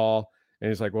guy's call. And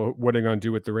he's like, well, what are you going to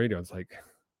do with the radio? It's like,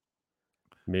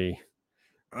 me.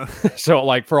 So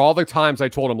like for all the times I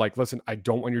told him, like, listen, I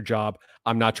don't want your job.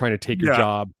 I'm not trying to take your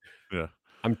job. Yeah.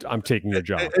 I'm taking your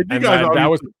job. And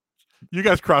you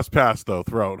guys crossed paths though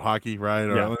throughout hockey, right?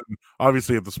 Yeah.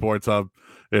 Obviously at the Sports Hub,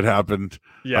 it happened.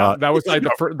 Yeah, that was like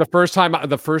the first time.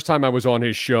 The first time I was on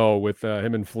his show with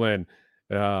him and Flynn,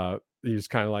 he was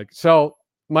kind of like, "So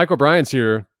Mike O'Brien's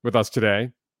here with us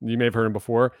today. You may have heard him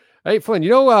before. Hey, Flynn,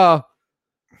 you know,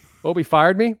 Obi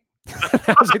fired me."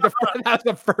 That was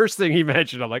the first thing he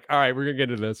mentioned. I'm like, "All right, we're gonna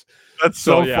get into this." That's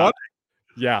so funny.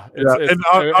 Yeah, and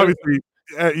obviously,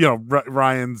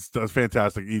 Ryan's does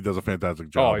fantastic. He does a fantastic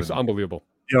job. Oh, he's unbelievable.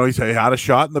 He had a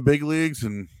shot in the big leagues,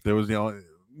 and there was,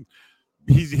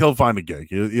 he'll find a gig.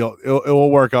 It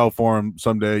will work out for him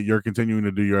someday. You're continuing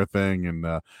to do your thing,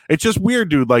 and it's just weird,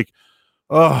 dude. Like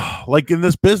in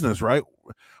this business, right?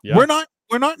 Yeah. We're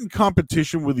not in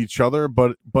competition with each other,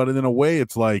 but in a way,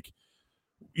 it's like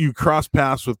you cross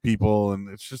paths with people, and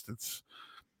it's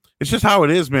just how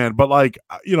it is, man. But like,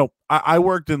 I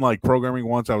worked in like programming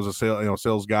once. I was a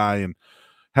sales guy, and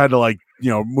had to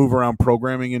move around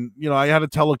programming. And, I had to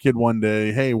tell a kid one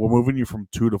day, hey, we're moving you from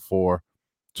 2 to 4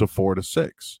 to 4 to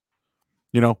 6.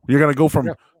 You're going to go from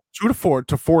 2 to 4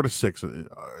 to 4 to 6,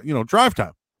 drive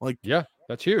time. Like, yeah,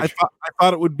 that's huge. I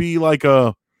thought it would be like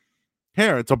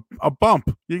it's a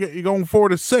bump. You're going 4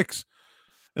 to 6.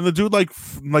 And the dude like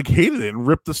hated it and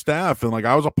ripped the staff. And like,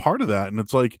 I was a part of that. And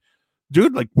it's like,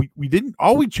 dude, like we didn't,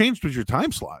 all we changed was your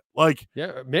time slot. Like,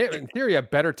 yeah, in theory, a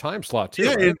better time slot too.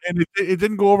 Yeah, right? and it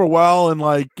didn't go over well, and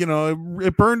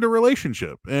it burned a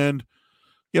relationship. And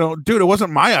dude, it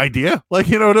wasn't my idea.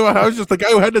 Like, I was just the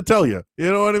guy who had to tell you.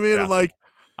 You know what I mean? Yeah. And like,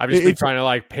 I've just been trying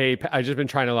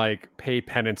to pay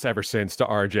penance ever since to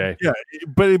RJ. Yeah,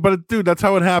 but dude, that's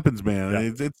how it happens, man.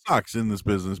 Yeah. It sucks in this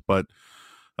business, but.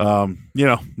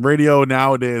 Radio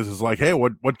nowadays is like, hey,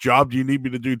 what job do you need me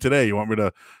to do today? You want me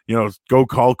to, go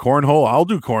call cornhole? I'll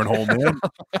do cornhole, man.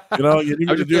 You need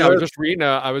me to do that?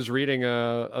 I was reading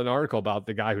an article about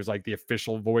the guy who's like the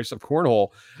official voice of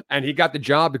cornhole, and he got the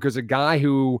job because a guy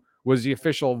who was the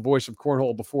official voice of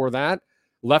cornhole before that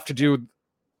left to do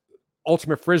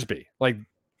ultimate frisbee. Like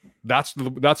that's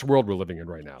the world we're living in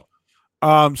right now.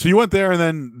 So you went there, and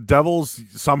then Devils,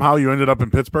 somehow you ended up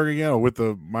in Pittsburgh again, or with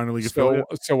the minor league affiliate?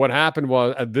 So what happened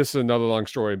was, this is another long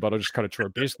story, but I'll just cut it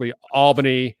short. Basically,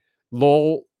 Albany,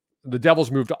 Lowell, the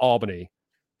Devils moved to Albany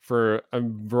for a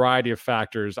variety of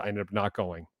factors. I ended up not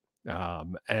going.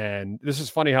 And this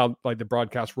is funny how like the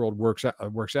broadcast world works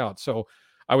out. So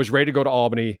I was ready to go to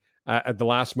Albany at the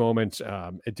last moment.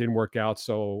 It didn't work out.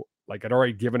 So like I'd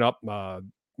already given up my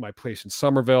place in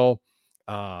Somerville.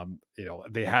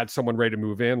 They had someone ready to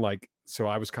move in, so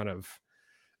I was kind of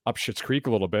up Schitt's Creek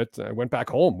a little bit. I went back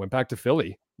home, went back to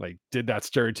Philly, did that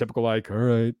stereotypical, all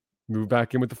right, move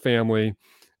back in with the family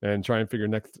and try and figure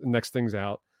next things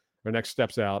out or next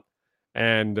steps out.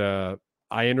 And I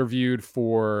interviewed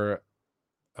for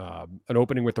an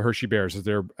opening with the Hershey Bears as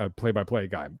their play-by-play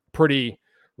guy. Pretty,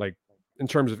 in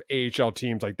terms of AHL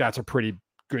teams, that's a pretty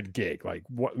good gig,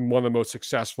 one of the most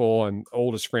successful and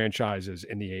oldest franchises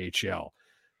in the AHL.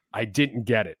 I didn't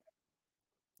get it.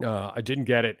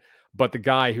 But the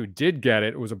guy who did get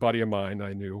it was a buddy of mine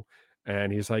I knew.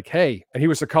 And he's like, hey, and he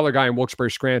was the color guy in Wilkes-Barre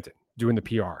Scranton doing the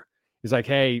PR. He's like,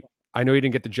 hey, I know you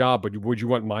didn't get the job, but would you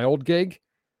want my old gig?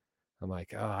 I'm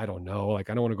like, I don't know. I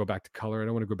don't want to go back to color. I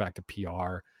don't want to go back to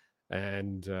PR.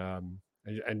 And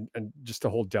just the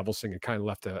whole Devils thing, it kind of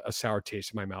left a sour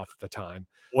taste in my mouth at the time.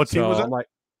 What team was it?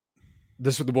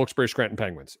 This was the Wilkes-Barre Scranton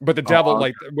Penguins, but the Devil,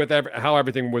 how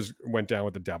everything went down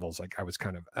with the Devils, I was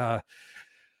kind of,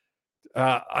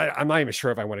 I'm not even sure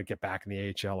if I want to get back in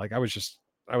the AHL. I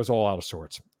was all out of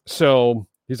sorts. So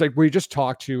he's like, we just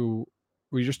talk to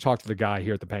the guy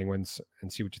here at the Penguins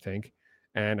and see what you think.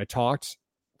 And I talked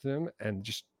to him, and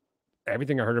just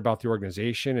everything I heard about the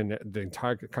organization and the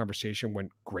entire conversation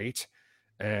went great.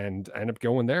 And I ended up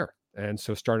going there. And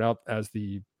so started out as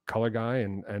the color guy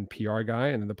and PR guy,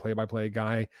 and then the play-by-play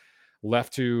guy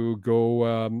left to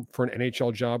go for an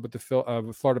NHL job with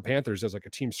the Florida Panthers as a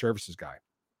team services guy.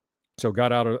 So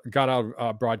got out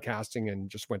of broadcasting and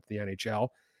just went to the NHL,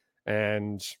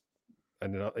 and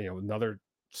another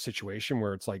situation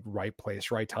where it's right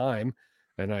place, right time.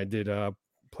 And I did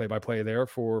play-by-play there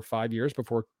for 5 years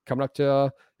before coming up to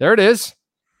there it is.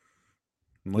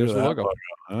 There's the logo.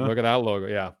 Huh? Look at that logo.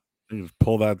 Yeah. You just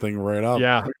pull that thing right up.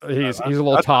 Yeah, he's a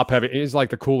little top heavy. He's like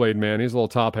the Kool-Aid man. He's a little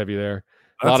top heavy there.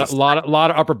 A lot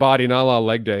of upper body, not a lot of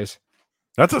leg days.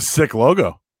 That's a sick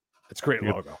logo. It's a great You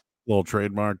got logo. little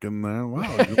trademark in there.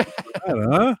 Wow.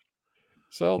 Huh?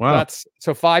 So Wow. that's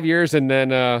 5 years, and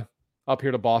then up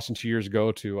here to Boston 2 years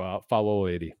ago to follow a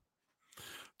lady.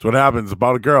 That's what happens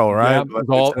about a girl, right?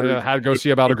 Yeah, had to go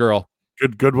see about a girl.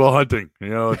 Goodwill Hunting.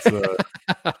 It's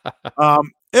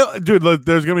dude, look,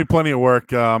 there's gonna be plenty of work,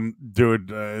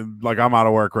 dude. Like I'm out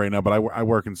of work right now, but I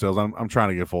work in sales. I'm trying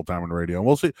to get full time in radio,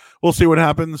 and we'll see what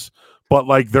happens. But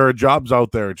like there are jobs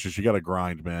out there. It's just you got to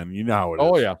grind, man. You know how it is.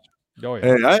 Oh yeah.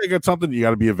 Hey, I got something. You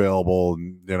got to be available,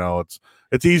 and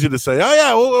it's easy to say, oh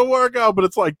yeah, we'll work out, but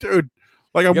it's like, dude,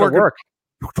 like I'm working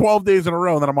 12 days in a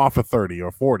row, and then I'm off for 30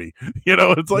 or 40.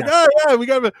 It's like, oh yeah, we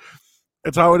got to.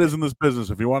 It's how it is in this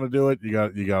business. If you want to do it, you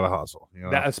got to hustle.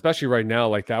 That, especially right now,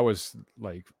 like that was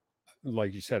like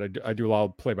you said, I do a lot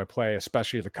of play-by-play,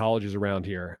 especially at the colleges around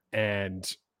here,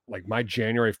 and like my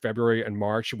January, February, and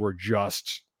March were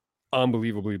just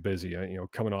unbelievably busy.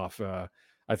 Coming off,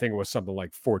 I think it was something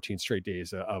like 14 straight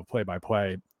days of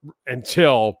play-by-play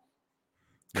until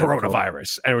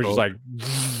coronavirus, and it was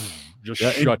just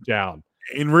like shut down.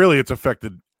 And really, it's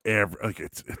affected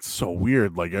it's so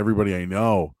weird. Like everybody I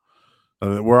know.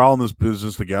 We're all in this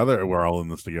business together. We're all in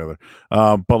this together.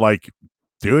 But like,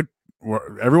 dude,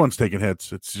 everyone's taking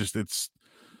hits. It's just, it's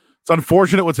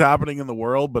unfortunate what's happening in the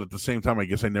world. But at the same time, I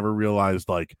guess I never realized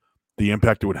like the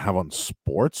impact it would have on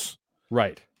sports.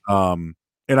 Right. And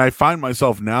I find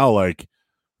myself now like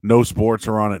no sports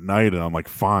are on at night, and I'm like,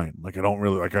 fine. Like I don't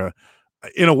really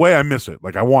in a way I miss it.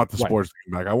 Like I want the sports to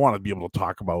come back. I want to be able to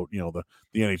talk about the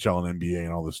NHL and NBA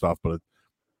and all this stuff, but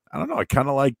I don't know. I kind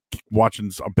of like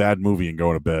watching a bad movie and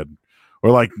going to bed,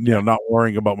 or like not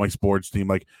worrying about my sports team.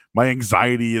 Like my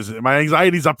anxiety's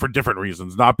up for different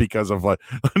reasons, not because of sport,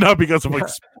 not because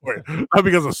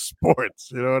of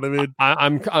sports. You know what I mean?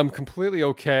 I'm completely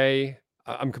okay.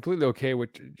 I'm completely okay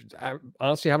with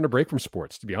honestly having a break from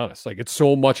sports. To be honest, like it's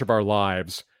so much of our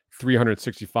lives,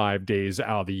 365 days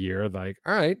out of the year. Like,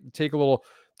 all right, take a little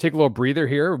breather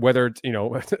here, whether it's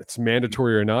it's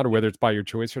mandatory or not, or whether it's by your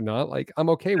choice or not. Like I'm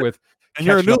okay with and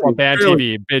you're on bad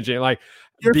TV, binging. Like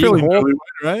you're fairly newlywed,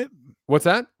 right? What's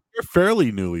that? You're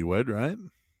fairly newlywed, right?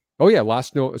 Oh yeah,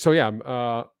 last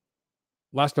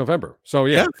November. So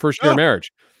yeah, first year of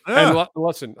marriage. Yeah. And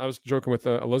listen, I was joking with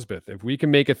Elizabeth. If we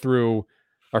can make it through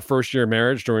our first year of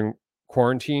marriage during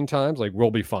quarantine times, like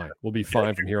we'll be fine. We'll be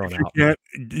fine from here on out.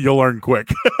 You'll learn quick.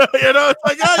 It's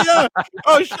like, oh yeah,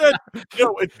 oh shit.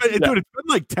 Dude, it's been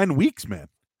like 10 weeks, man.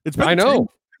 It's been 10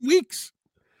 weeks.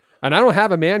 And I don't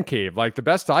have a man cave. Like the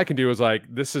best I can do is like,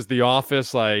 this is the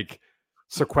office, like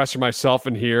sequester myself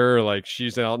in here. Like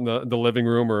she's out in the living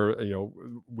room, or,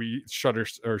 we shut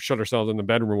ourselves in the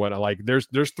bedroom or whatnot. Like there's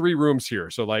 3 rooms here.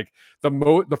 So like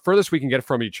the furthest we can get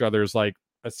from each other is like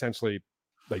essentially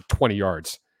like 20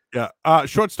 yards. Yeah.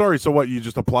 Short story. So what, you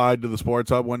just applied to the Sports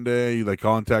Hub one day, they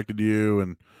contacted you,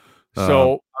 and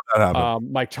so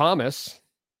Mike Thomas,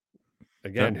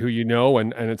 again, who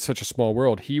and it's such a small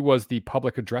world. He was the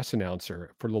public address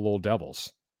announcer for the Little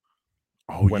Devils.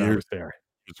 Oh, when I was there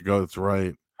years ago. That's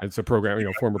right. It's a program,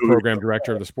 former program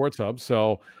director of the Sports Hub.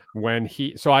 So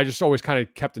I just always kind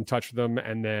of kept in touch with him,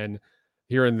 and then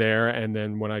here and there. And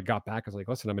then when I got back, I was like,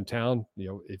 listen, I'm in town.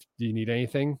 If do you need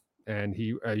anything? And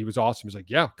he was awesome. He's like,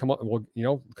 yeah, come on.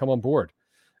 Well, come on board.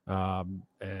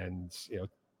 And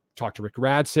talked to Rick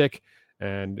Radsick,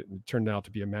 and it turned out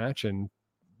to be a match. And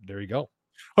there you go.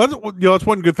 Well, that's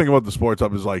one good thing about the Sports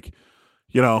Hub is like,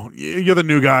 you're the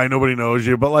new guy, nobody knows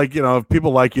you, but like, if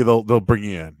people like you, they'll bring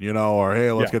you in, or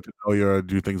hey, let's get to know you, or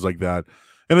do things like that.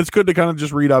 And it's good to kind of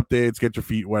just read updates, get your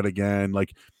feet wet again.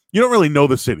 Like you don't really know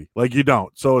the city, like you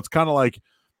don't. So it's kind of like,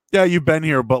 yeah, you've been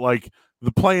here, but like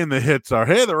the hits are,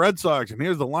 hey, the Red Sox, and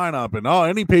here's the lineup, and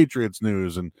any Patriots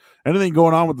news, and anything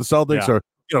going on with the Celtics, or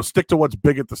stick to what's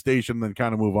big at the station, then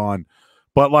kind of move on.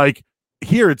 But like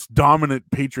here, it's dominant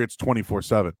Patriots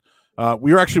 24/7.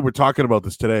 We're talking about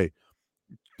this today.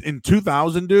 In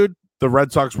 2000, dude, the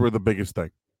Red Sox were the biggest thing.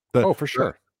 For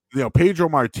sure. Pedro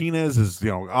Martinez is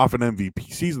off an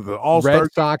MVP season. The All-Star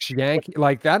Red Sox, Yankees,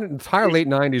 like that entire late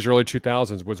 90s, early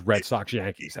 2000s was Red Sox,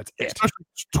 Yankees. That's it. Especially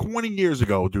 20 years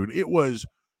ago, dude. It was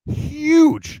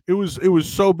huge. It was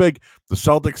so big. The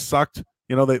Celtics sucked.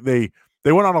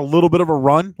 They went on a little bit of a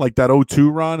run, like that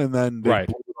 0-2 run, and then they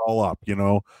blew it all up.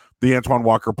 The Antoine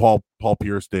Walker, Paul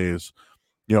Pierce days.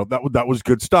 That was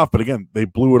good stuff. But again, they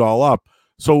blew it all up.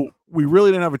 So we really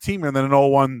didn't have a team. And then in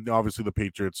 01, obviously the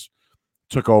Patriots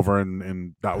took over,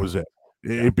 and that was it.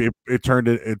 It turned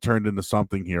into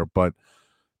something here. But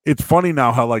it's funny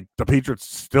now how like the Patriots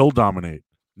still dominate.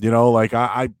 Like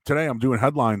I today I'm doing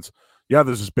headlines. yeah,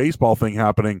 there's this baseball thing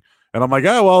happening. And I'm like,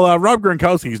 oh, well, Rob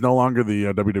Gronkowski is no longer the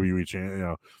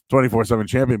WWE 24/7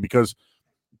 champion because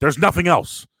there's nothing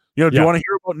else. Do you want to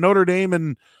hear about Notre Dame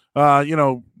and,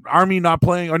 Army not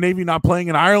playing or Navy not playing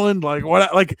in Ireland? Like,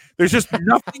 what? Like, there's just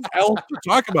nothing else to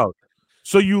talk about.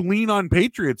 So you lean on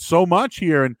Patriots so much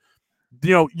here. And,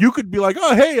 you could be like,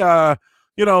 oh, hey,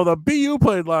 the BU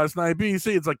played last night,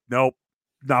 BC. It's like, nope,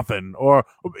 nothing. Or,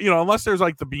 unless there's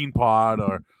like the Bean Pod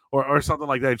or something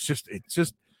like that. It's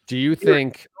just. Do you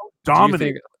think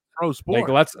dominant pro sport?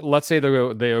 Like, let's say they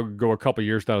go a couple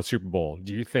years without a Super Bowl.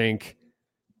 Do you think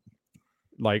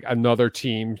like another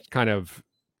team kind of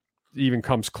even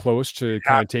comes close to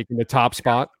kind of taking the top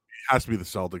spot? It has to be the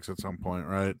Celtics at some point,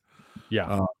 right?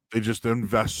 Yeah. They just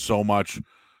invest so much.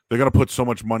 They got to put so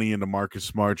much money into Marcus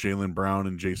Smart, Jaylen Brown,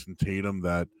 and Jason Tatum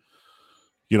that,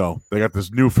 they got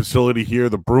this new facility here.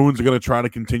 The Bruins are going to try to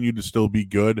continue to still be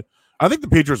good. I think the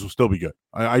Patriots will still be good.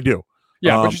 I do.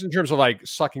 Yeah, but just in terms of like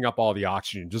sucking up all the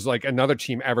oxygen, does like another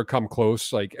team ever come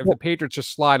close? Like if the Patriots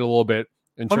just slide a little bit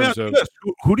in terms of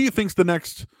who do you think's the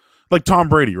next, like Tom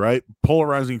Brady, right?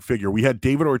 Polarizing figure. We had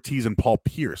David Ortiz and Paul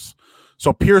Pierce.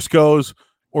 So Pierce goes,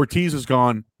 Ortiz is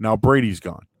gone. Now Brady's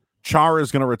gone. Chara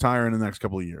is going to retire in the next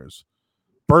couple of years.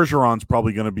 Bergeron's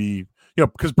probably going to be,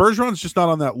 because Bergeron's just not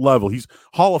on that level. He's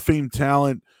Hall of Fame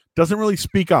talent. Doesn't really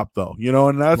speak up though,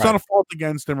 and that's not a fault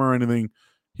against him or anything.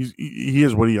 He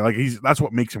is what he like. That's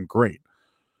what makes him great.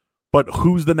 But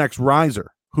who's the next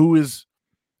riser? Who's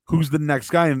the next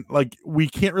guy? And like we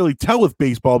can't really tell with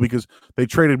baseball because they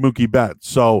traded Mookie Betts.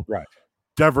 So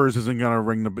Devers isn't going to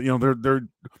ring the. They're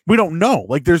we don't know.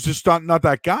 Like there's just not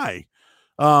that guy.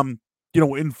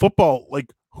 In football,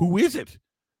 like who is it?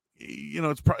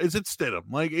 Is it Stidham?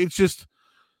 Like it's just.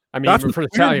 I mean, for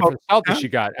the Celtics, you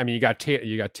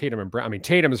got Tatum and Brown. I mean,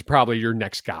 Tatum is probably your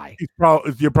next guy.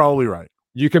 You're probably right.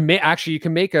 You can make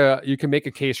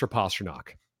a case for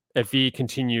Pasternak if he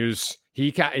continues.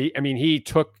 He took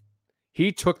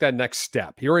that next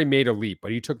step. He already made a leap,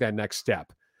 but he took that next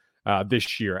step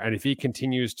this year. And if he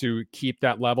continues to keep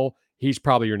that level, he's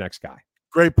probably your next guy.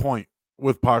 Great point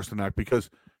with Pasternak because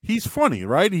he's funny,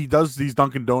 right? He does these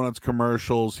Dunkin' Donuts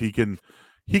commercials. He can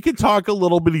talk a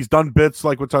little bit. He's done bits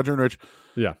like with Toucher and Rich.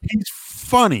 Yeah, he's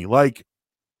funny. Like,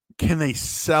 can they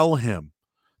sell him?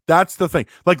 That's the thing.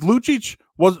 Like Lucic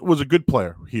was a good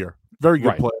player here, very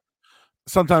good player.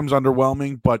 Sometimes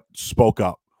underwhelming, but spoke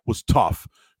up, was tough,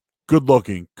 good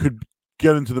looking, could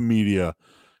get into the media,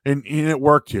 and it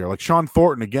worked here. Like Sean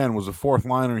Thornton again was a fourth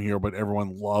liner here, but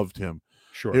everyone loved him.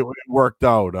 Sure, it worked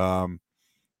out.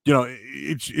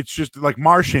 It's just like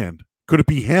Marchand. Could it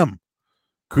be him?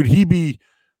 Could he be?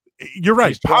 You're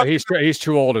right. He's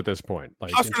too old at this point.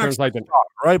 Like in terms like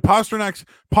right,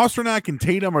 Pasternak and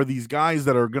Tatum are these guys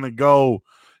that are going to go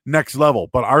next level,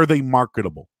 but are they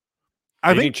marketable?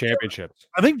 I think championships.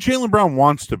 I think Jaylen Brown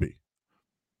wants to be.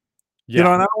 Yeah. And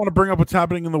I don't want to bring up what's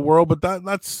happening in the world, but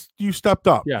that's you stepped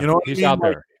up. Yeah, he's out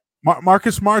there.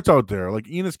 Marcus Smart's out there, like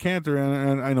Enes Kanter,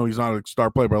 and I know he's not a star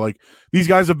player, but like these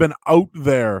guys have been out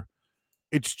there.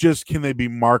 It's just, can they be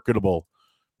marketable?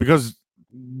 Because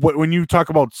when you talk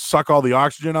about suck all the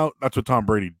oxygen out, that's what Tom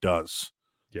Brady does.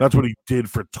 Yeah. That's what he did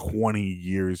for 20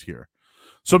 years here.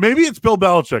 So maybe it's Bill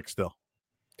Belichick still.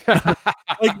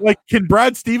 like can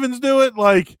Brad Stevens do it?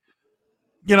 Like,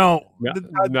 not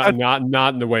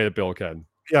in the way that Bill can.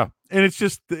 Yeah, and it's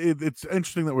just it's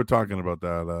interesting that we're talking about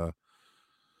that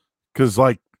because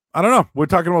like I don't know, we're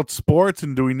talking about sports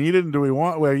and do we need it and do we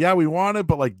want? Well, yeah, we want it,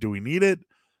 but like, do we need it?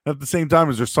 At the same time,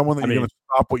 is there someone that you're going to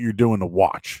stop what you're doing to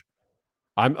watch?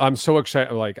 I'm so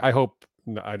excited. Like, I hope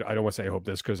I don't want to say I hope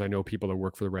this because I know people that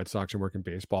work for the Red Sox and work in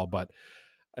baseball, but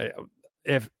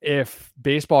if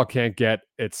baseball can't get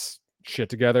its shit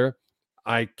together,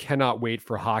 I cannot wait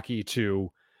for hockey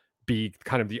to be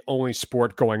kind of the only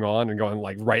sport going on and going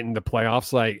like right into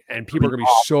playoffs. Like, and people are going to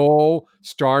be so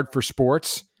starved for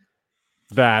sports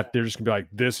that they're just gonna be like,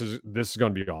 this is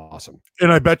going to be awesome.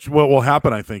 And I bet you what will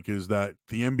happen, I think, is that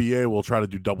the NBA will try to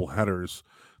do double headers.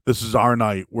 This is our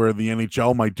night, where the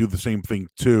NHL might do the same thing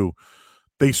too.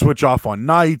 They switch off on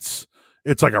nights.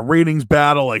 It's like a ratings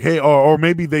battle. Like, hey, or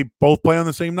maybe they both play on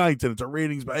the same nights and it's a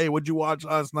ratings. But hey, what'd you watch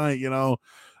last night?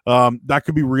 That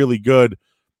could be really good.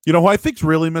 You know who I think's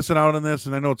really missing out on this,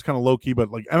 and I know it's kind of low key,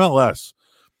 but like MLS,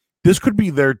 this could be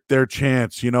their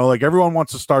chance. Like everyone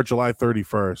wants to start July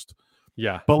 31st.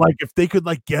 Yeah. But like if they could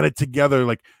like get it together,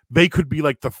 like they could be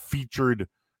like the featured,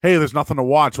 hey, there's nothing to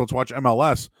watch. Let's watch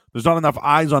MLS. There's not enough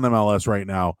eyes on MLS right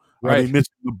now. Right. Are they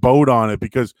missing the boat on it?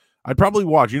 Because I'd probably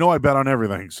watch. I bet on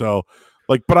everything. So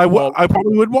like, but I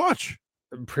probably would watch.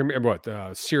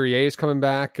 Serie A is coming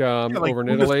back like over in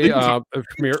Italy.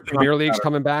 Bundesliga's Premier League's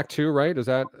coming back too, right? Is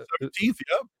that 17th?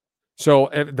 Yep. so?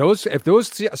 If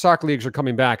those soccer leagues are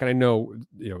coming back, and I know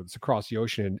it's across the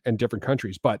ocean and different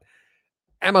countries, but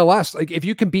MLS, like if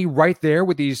you can be right there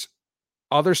with these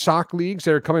other soccer leagues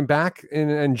that are coming back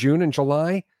in June and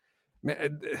July,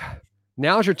 man,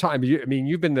 now's your time.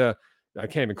 You've been I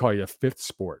can't even call you a fifth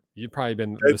sport. You've probably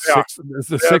been the sixth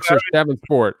or seventh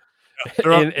sport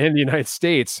in the United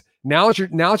States. Now's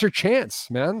your chance,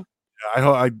 man.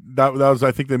 I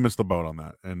think they missed the boat on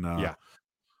that, and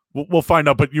we'll find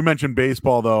out. But you mentioned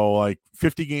baseball though, like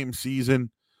 50-game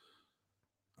season.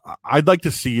 I'd like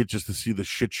to see it just to see the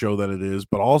shit show that it is,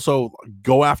 but also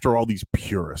go after all these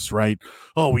purists, right?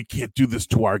 Oh, we can't do this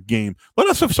to our game. Let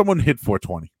us have someone hit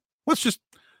 420. What if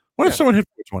someone hit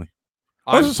 420?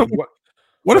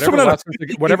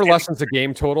 Whatever lessens the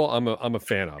game total, I'm a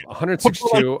fan of.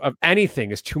 162 of anything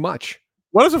is too much.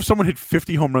 What if someone hit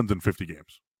 50 home runs in 50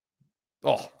 games?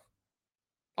 Oh,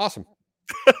 awesome.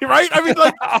 Right? I mean,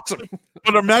 like, awesome.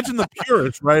 But imagine the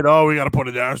purists, right? Oh, we got to put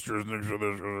an asterisk next to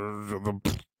this.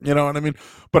 You know what I mean?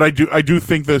 But I do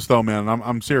think this though, man.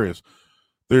 I'm serious.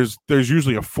 There's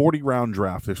usually a 40-round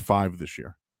draft. There's 5 this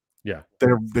year. Yeah,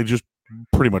 they just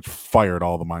pretty much fired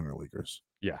all the minor leaguers.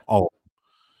 Yeah, all.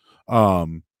 I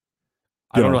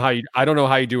don't know how you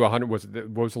do 100. What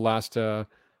was the last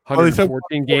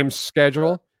 114 games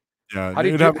schedule? Yeah, how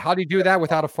do you do that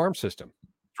without a farm system?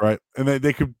 Right, and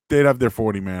they'd have their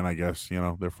 40-man, I guess, their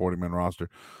 40-man roster.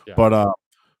 Yeah.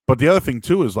 But the other thing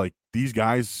too is like these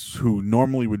guys who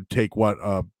normally would take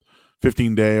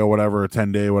 15-day or whatever, a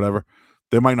 10-day whatever,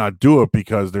 they might not do it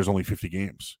because there's only 50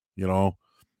 games.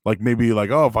 Like maybe like,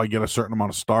 oh, if I get a certain amount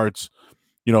of starts,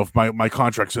 if my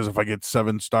contract says if I get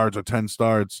 7 starts or 10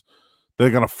 starts,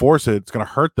 they're gonna force it. It's gonna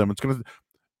hurt them. It's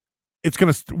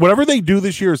gonna whatever they do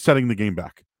this year is setting the game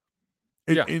back.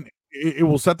 It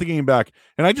will set the game back.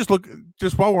 And I just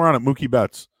while we're on it, Mookie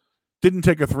Betts didn't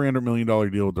take a $300 million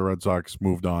deal with the Red Sox,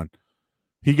 moved on.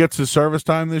 He gets his service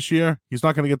time this year. He's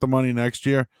not going to get the money next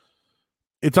year.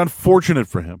 It's unfortunate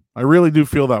for him. I really do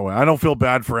feel that way. I don't feel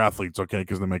bad for athletes, okay,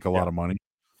 because they make a lot of money.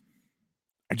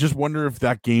 I just wonder if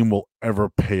that game will ever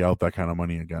pay out that kind of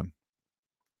money again.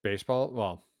 Baseball?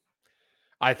 Well,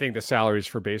 I think the salaries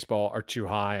for baseball are too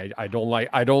high. I don't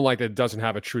like that it doesn't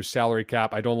have a true salary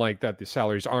cap. I don't like that the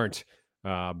salaries aren't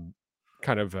tied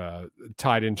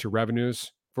into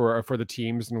revenues for the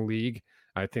teams in the league.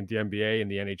 I think the NBA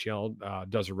and the NHL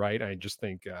does it right. I just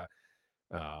think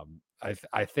I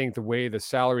think the way the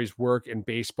salaries work in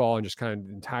baseball and just kind of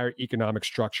the entire economic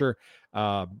structure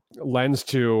lends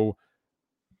to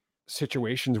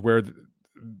situations where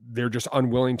they're just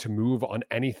unwilling to move on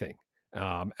anything.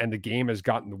 And the game has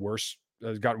gotten worse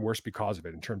because of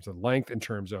it, in terms of length, in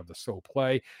terms of the slow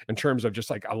play, in terms of just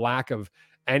like a lack of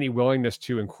any willingness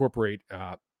to incorporate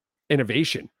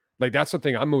innovation. Like that's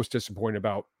something I'm most disappointed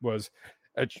about, was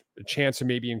a chance to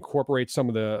maybe incorporate some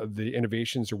of the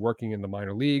innovations that are working in the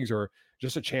minor leagues, or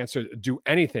just a chance to do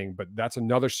anything. But that's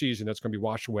another season that's going to be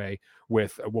washed away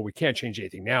with, well, we can't change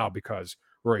anything now because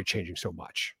we're already changing so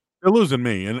much. They're losing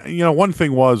me. And, one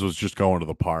thing was just going to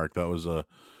the park. That was an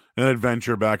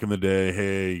adventure back in the day.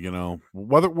 Hey,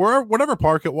 whatever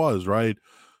park it was, right?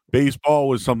 Baseball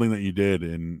was something that you did.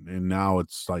 And now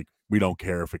it's like, we don't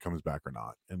care if it comes back or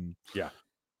not. And yeah,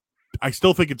 I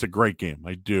still think it's a great game.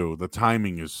 I do. The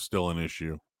timing is still an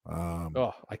issue.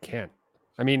 I can't.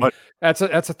 I mean, that's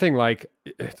a thing. Like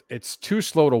it's too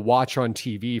slow to watch on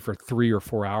TV for 3 or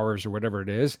 4 hours or whatever it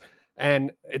is.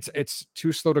 And it's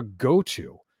too slow to go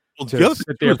to. To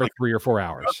sit there for 3 or 4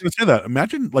 hours. I was going to say that.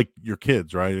 Imagine like your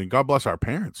kids, right? And God bless our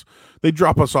parents. They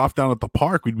drop us off down at the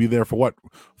park. We'd be there for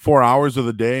 4 hours of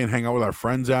the day and hang out with our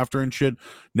friends after and shit.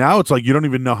 Now it's like you don't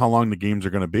even know how long the games are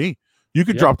going to be. You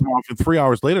could drop them off, and 3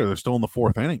 hours later they're still in the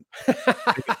 4th inning.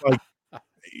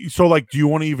 So do you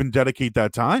want to even dedicate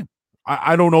that time?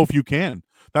 I don't know if you can.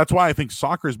 That's why I think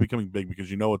soccer is becoming big,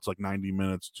 because it's like 90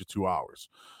 minutes to 2 hours.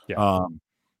 Yeah.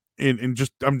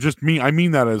 I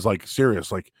mean that as like serious,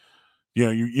 like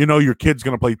your kid's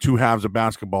gonna play 2 halves of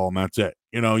basketball and that's it.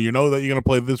 You know that you're gonna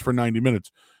play this for 90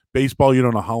 minutes. Baseball, you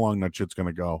don't know how long that shit's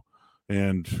gonna go,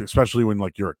 and especially when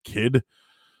like you're a kid.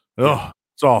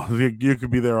 It's all you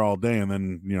could be there all day, and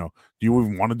then do you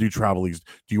even want to do travel leagues?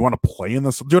 Do you want to play in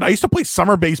this? Dude, I used to play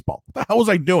summer baseball. What the hell was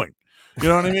I doing? You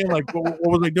know what I mean? Like what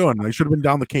was I doing? I should have been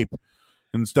down the Cape.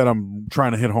 Instead, I'm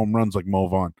trying to hit home runs like Mo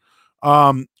Vaughn.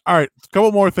 All right, a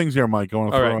couple more things here, Mike. I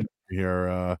want to throw in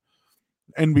here.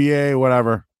 NBA,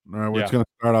 whatever. It's going to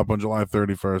start up on July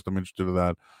 31st. I'm interested in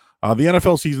that. The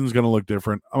NFL season is going to look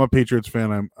different. I'm a Patriots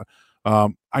fan.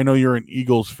 I know you're an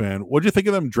Eagles fan. What'd you think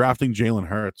of them drafting Jalen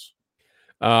Hurts?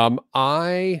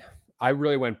 I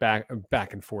really went back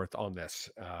and forth on this.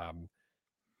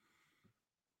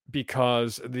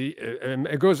 Because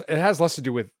it has less to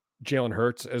do with Jalen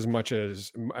Hurts as much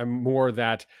as more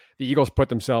that the Eagles put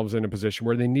themselves in a position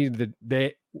where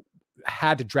they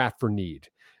had to draft for need.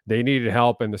 They needed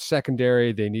help in the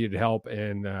secondary. They needed help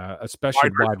in especially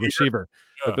wide receiver,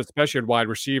 Yeah. but especially at wide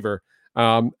receiver.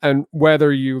 And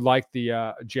whether you like the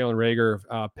Jalen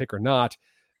Reagor pick or not,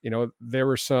 there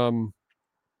were some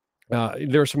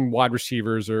wide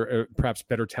receivers or perhaps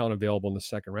better talent available in the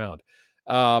second round.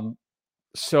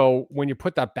 So when you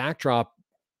put that backdrop,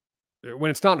 when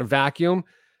it's not in a vacuum,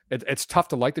 it's tough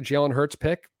to like the Jalen Hurts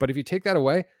pick. But if you take that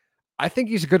away, I think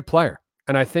he's a good player,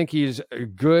 and I think he's a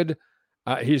good.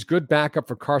 He's good backup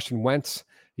for Carson Wentz.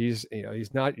 He's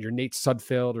not your Nate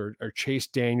Sudfeld or Chase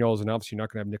Daniels, and obviously you're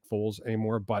not going to have Nick Foles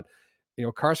anymore. But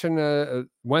Carson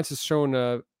Wentz has shown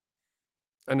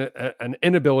an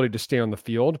inability to stay on the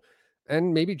field,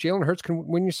 and maybe Jalen Hurts can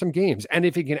win you some games. And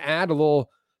if he can add a little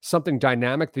something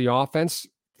dynamic to the offense,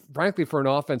 frankly, for an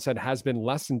offense that has been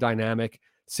less than dynamic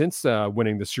since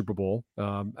winning the Super Bowl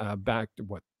back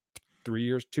to 2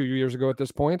 years ago at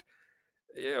this point,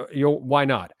 why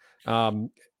not?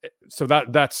 So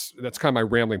that's kind of my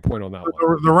rambling point on that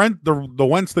one. The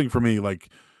Wentz thing for me, like,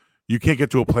 you can't get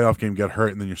to a playoff game, get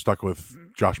hurt, and then you're stuck with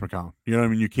Josh McCown. You know what I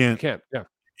mean? You can't. Yeah.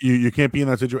 You can't be in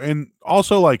that situation. And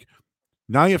also, like,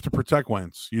 now you have to protect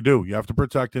Wentz. You do. You have to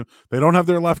protect him. They don't have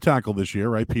their left tackle this year,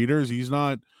 right? Peters, he's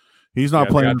not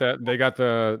playing. They got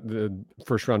the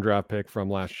first round draft pick from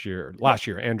last year,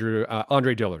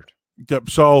 Andre Dillard. Yep.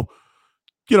 So,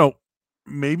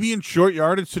 maybe in short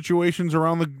yardage situations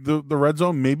around the red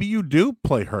zone, maybe you do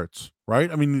play Hurts,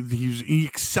 right? I mean, he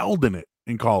excelled in it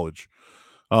in college.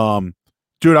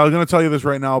 Dude, I was going to tell you this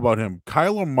right now about him.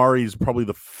 Kyler Murray is probably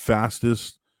the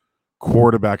fastest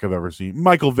quarterback I've ever seen.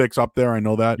 Michael Vick's up there. I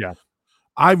know that. Yeah.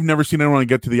 I've never seen anyone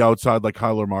get to the outside like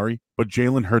Kyler Murray, but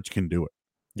Jalen Hurts can do it.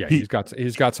 Yeah, he's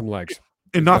got some legs.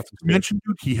 And not to mention,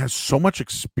 dude, he has so much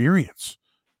experience.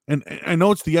 And I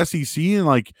know it's the SEC and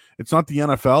like it's not the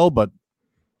NFL, but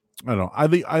I don't know. I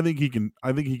think he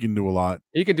can do a lot.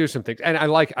 He can do some things, and I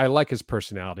like his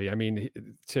personality. I mean,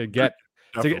 to get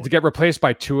replaced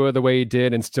by Tua the way he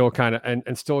did, and still kind of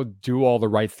and still do all the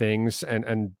right things,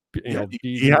 and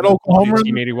he had Oklahoma.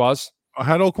 Teammate he was.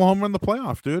 Had Oklahoma in the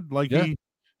playoff, dude. Like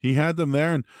he had them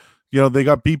there, and they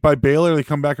got beat by Baylor. They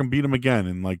come back and beat them again,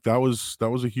 and like that was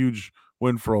a huge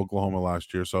win for Oklahoma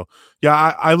last year. So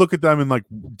yeah, I look at them and like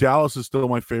Dallas is still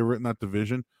my favorite in that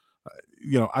division.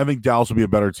 I think Dallas will be a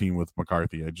better team with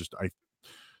McCarthy.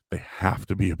 They have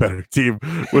to be a better team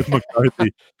with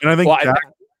McCarthy, and I think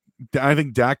I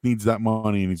think Dak needs that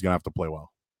money, and he's gonna have to play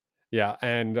well. Yeah,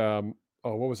 and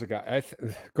what was the guy?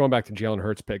 Going back to Jalen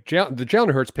Hurts pick. The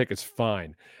Jalen Hurts pick is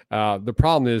fine. The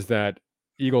problem is that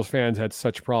Eagles fans had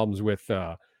such problems with,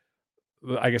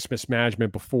 I guess,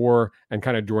 mismanagement before and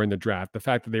kind of during the draft. The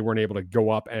fact that they weren't able to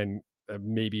go up and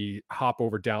maybe hop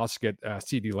over Dallas to get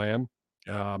CeeDee Lamb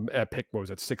at pick, what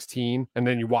was it, 16? And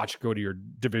then you watch go to your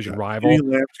division rival. CeeDee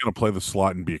Lamb's going to play the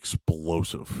slot and be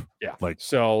explosive. Yeah.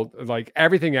 So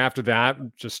everything after that,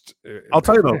 just I'll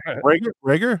tell you though,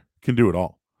 Reagor can do it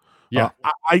all. Yeah.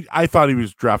 I thought he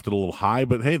was drafted a little high,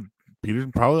 but hey, Peter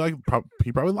probably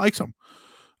likes him.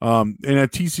 And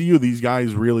at TCU, these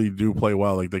guys really do play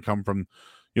well. Like they come from,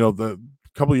 the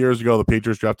couple of years ago, the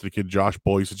Patriots drafted a kid, Josh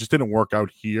Boyce. It just didn't work out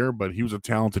here, but he was a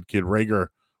talented kid. Reagor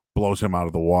blows him out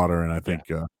of the water, and I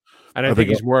think. I think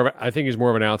he's more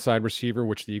of an outside receiver,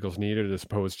 which the Eagles needed, as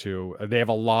opposed to they have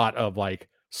a lot of like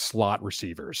slot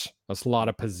receivers, a lot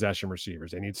of possession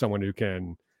receivers. They need someone who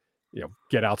can,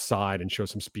 get outside and show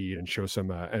some speed and show some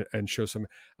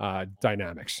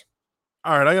dynamics.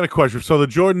 All right, I got a question. So the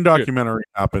Jordan documentary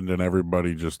happened, and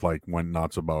everybody just like went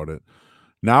nuts about it.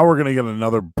 Now we're gonna get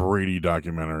another Brady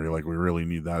documentary. Like we really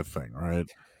need that thing, right?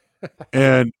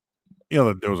 And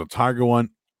there was a Tiger one.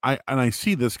 I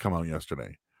see this come out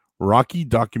yesterday. Rocky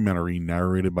documentary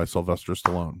narrated by Sylvester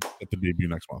Stallone at the debut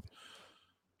next month.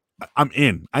 I'm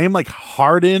in. I am like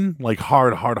hard in, like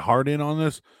hard in on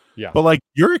this. Yeah. But like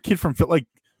you're a kid from like,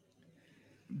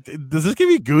 does this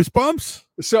give you goosebumps?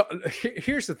 So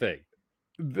here's the thing.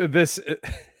 This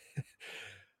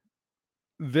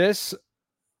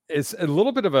is a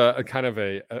little bit of a kind of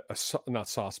a not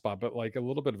soft spot, but like a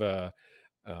little bit of a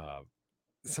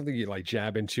something you like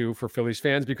jab into for Phillies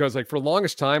fans, because like for the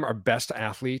longest time, our best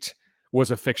athlete was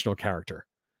a fictional character,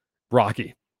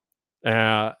 Rocky,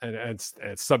 and it's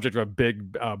subject of a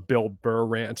big Bill Burr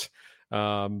rant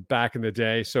back in the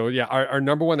day. So yeah, our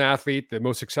number one athlete, the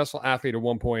most successful athlete at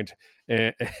one point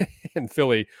in, in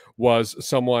Philly was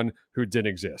someone who didn't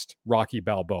exist, Rocky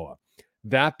Balboa.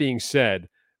 That being said,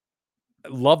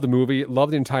 love the movie,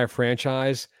 love the entire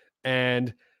franchise,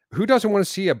 and who doesn't want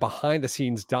to see a behind the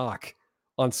scenes doc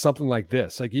on something like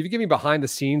this? Like, if you give me behind the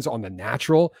scenes on The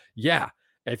Natural, yeah.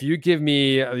 If you give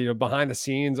me behind the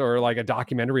scenes or like a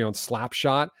documentary on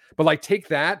Slapshot, but like take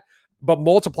that, but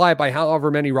multiply it by however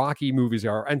many Rocky movies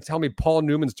there are, and tell me Paul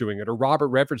Newman's doing it or Robert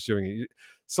Redford's doing it.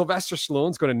 Sylvester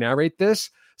Stallone's going to narrate this.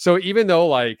 So even though,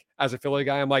 like, as a Philly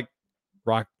guy, I'm like,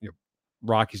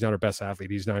 Rocky's not our best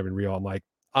athlete. He's not even real. I'm like,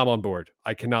 I'm on board.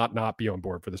 I cannot not be on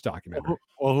board for this documentary.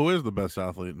 Well, who is the best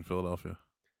athlete in Philadelphia?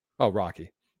 Oh, Rocky.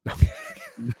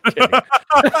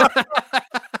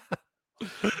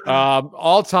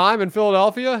 All time in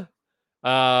Philadelphia.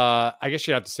 I guess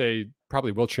you have to say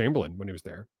probably Will Chamberlain when he was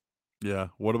there. Yeah.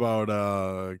 What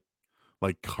about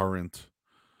like current?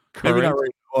 Maybe not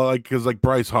right. Well, like because like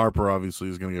Bryce Harper obviously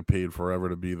is going to get paid forever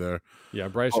to be there. Yeah,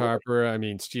 Bryce Harper. I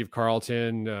mean, Steve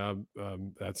Carlton.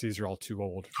 These are all too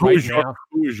old. Who is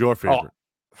your favorite?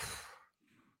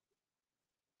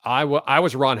 I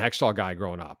was a Ron Hextall guy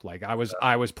growing up. Like I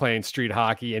was playing street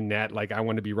hockey and net. Like I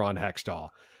wanted to be Ron Hextall.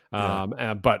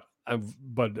 But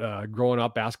growing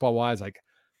up basketball wise, like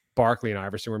Barkley and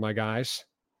Iverson were my guys.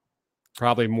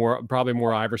 Probably more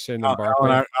Iverson than Barkley.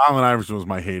 Allen Iverson was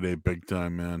my heyday, big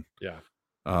time, man. Yeah.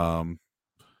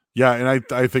 Yeah, and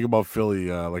I think about Philly.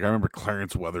 Like I remember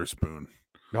Clarence Weatherspoon.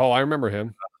 Oh, I remember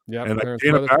him. Yeah, and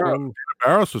Dana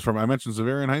Barros was from. I mentioned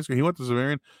Xaverian High School. He went to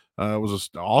Xaverian. Was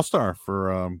an all-star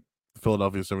for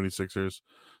Philadelphia 76ers.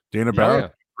 Dana Barros,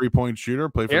 3-point shooter,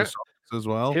 played for the Celtics as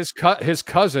well. His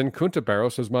cousin Kunta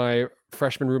Barros was my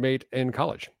freshman roommate in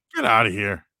college. Get out of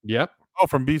here. Yep. Oh,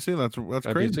 from BC. That's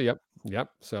crazy. BC, yep.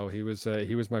 So he was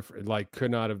my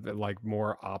could not have like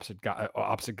more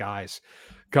opposite guys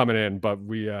coming in, but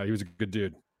he was a good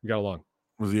dude. We got along.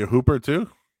 Was he a hooper too?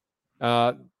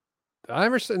 Not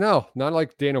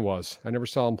like Dana was. I never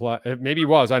saw him play. Maybe he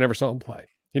was. I never saw him play.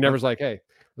 He never was like, hey,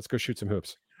 let's go shoot some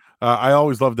hoops. I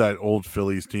always loved that old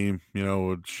Phillies team.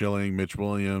 With Schilling, Mitch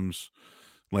Williams,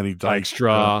 Lenny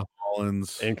Dykstra,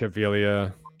 Collins,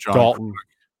 Incaviglia, Dalton. Kruk.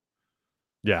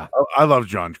 Yeah, I love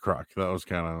John Kruk. That was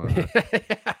kind of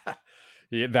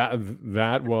yeah.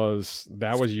 That was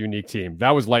a unique team. That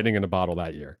was lightning in a bottle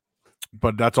that year.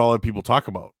 But that's all that people talk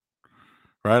about,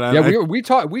 right? Yeah, we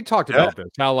talked about this.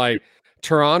 How like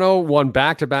Toronto won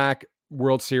back-to-back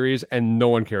World Series and no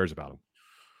one cares about them.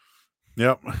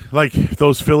 Yep, like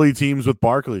those Philly teams with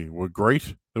Barkley were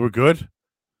great. They were good.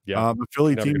 Yeah, the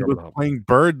Philly team with playing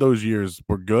Bird those years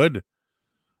were good.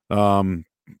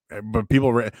 But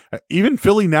people, even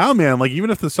Philly now, man. Like even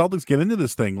if the Celtics get into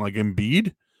this thing, like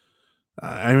Embiid,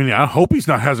 I mean, I hope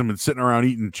hasn't been sitting around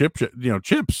eating chips.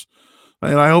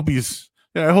 And I hope he's.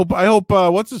 Yeah, I hope.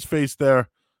 What's his face there?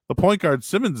 The point guard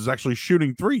Simmons is actually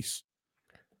shooting threes.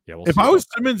 Yeah, if I was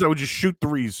Simmons, I would just shoot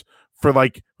threes for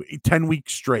like 10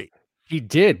 weeks straight. He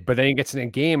did, but then he gets in a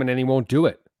game and then he won't do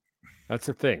it. That's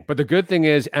the thing. But the good thing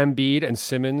is Embiid and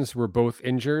Simmons were both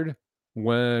injured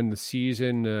when the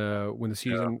season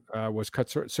was cut,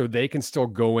 so they can still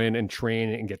go in and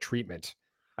train and get treatment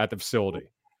at the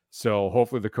facility. So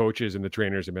hopefully the coaches and the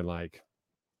trainers have been like,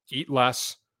 eat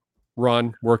less,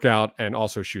 run, work out, and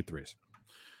also shoot threes.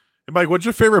 Hey Mike, what's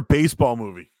your favorite baseball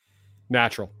movie?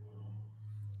 Natural.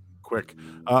 Quick.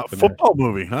 Football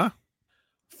movie, huh?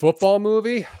 Football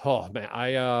movie? Oh man,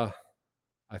 I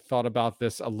thought about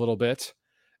this a little bit,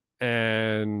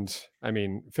 and I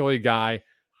mean, Philly guy.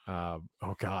 Oh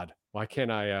God, why can't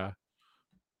I?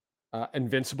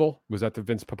 Invincible, was that the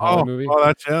Vince Papale movie? Oh,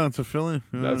 that's a Philly.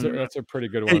 That's a pretty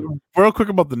good one. Hey, real quick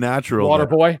about The Natural.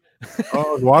 Waterboy.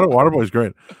 Waterboy's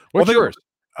great. What's yours?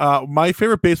 My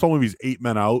favorite baseball movie is 8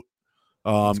 Men Out.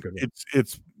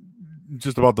 It's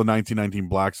just about the 1919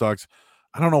 Black Sox.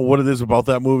 I don't know what it is about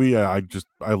that movie. I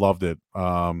loved it.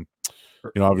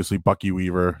 Obviously Bucky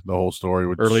Weaver, the whole story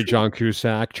with early John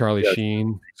Cusack, Charlie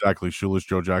Sheen, exactly. Shoeless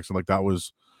Joe Jackson. Like that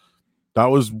was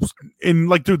in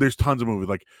like, dude, there's tons of movies.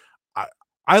 Like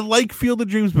I like Field of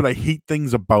Dreams, but I hate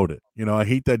things about it. I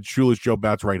hate that Shoeless Joe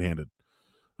bats right-handed.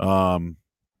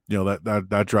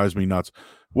 That drives me nuts.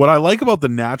 What I like about The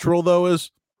Natural though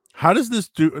is how does this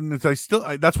do? And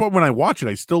that's why when I watch it,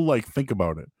 I still like think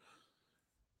about it.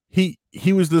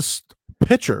 He was this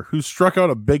pitcher who struck out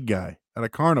a big guy at a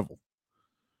carnival,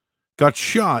 got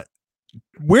shot.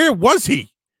 Where was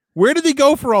he? Where did he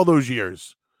go for all those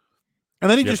years? And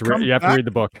then you have to read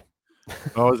the book.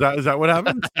 Oh, is that what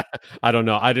happened? I don't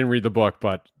know. I didn't read the book,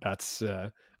 but that's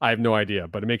I have no idea.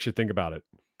 But it makes you think about it.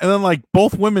 and then like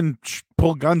both women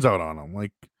pull guns out on him.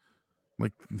 Like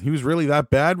he was really that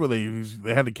bad where they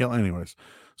had to kill anyways.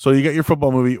 So you got your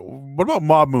football movie. What about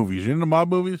mob movies? You into mob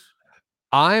movies?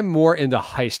 I'm more into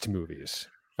heist movies.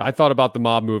 I thought about the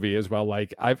mob movie as well.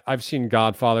 Like I've seen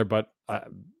Godfather, but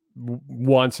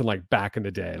once and like back in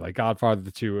the day, like Godfather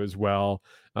the 2 as well.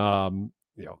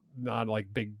 Not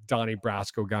like big Donnie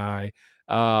Brasco guy.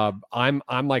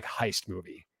 I'm like heist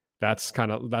movie. That's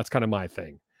kind of my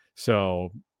thing.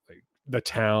 So like The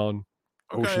Town,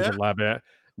 Okay, Ocean's yeah. 11,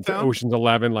 Town. Ocean's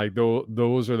 11, like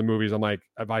those are the movies I'm like,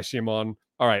 if I see them on,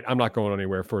 all right, I'm not going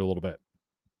anywhere for a little bit.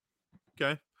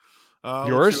 Okay.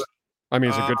 Yours? I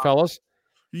mean, is it Goodfellas?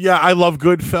 Yeah, I love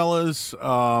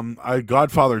Goodfellas.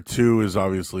 Godfather 2 is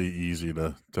obviously easy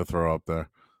to throw up there.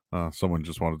 Someone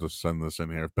just wanted to send this in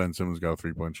here. If Ben Simmons got a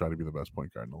 3-point shot, he'd be the best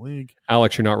point guard in the league.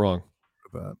 Alex, you're not wrong.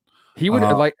 That. He would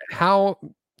like how.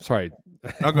 Sorry,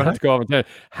 go ahead. go off on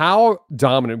how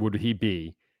dominant would he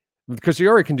be? Because he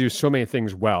already can do so many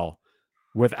things well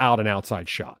without an outside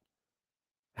shot.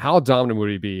 How dominant would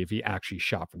he be if he actually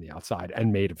shot from the outside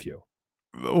and made a few?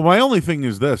 Well, my only thing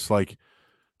is this, like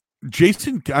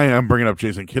I'm bringing up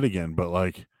Jason Kidd again, but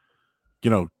like,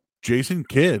 Jason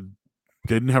Kidd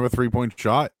didn't have a 3-point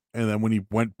shot, and then when he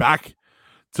went back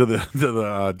to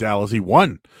the Dallas, he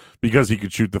won because he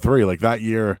could shoot the three. Like that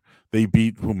year, they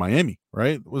beat Miami,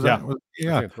 right? Yeah.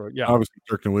 Obviously,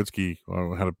 Dirk Nowitzki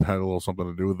had a little something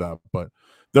to do with that, but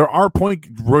there are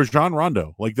Rajon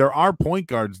Rondo, like there are point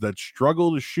guards that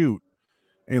struggle to shoot,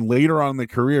 and later on in their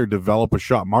career develop a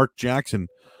shot. Mark Jackson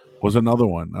was another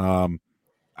one.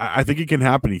 I think it can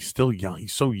happen. He's still young.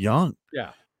 He's so young.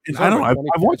 Yeah. I don't know.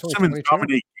 I've watched Simmons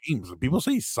dominate games. People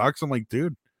say he sucks. I'm like,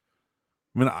 dude.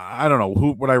 I mean, I don't know.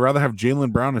 Who would I rather have,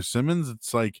 Jaylen Brown or Simmons?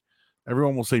 It's like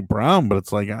everyone will say Brown, but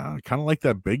it's like I kind of like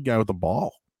that big guy with the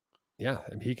ball. Yeah,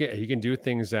 and he can do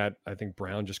things that I think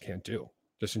Brown just can't do,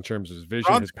 just in terms of his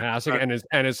vision, his passing, and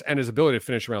his ability to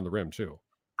finish around the rim too.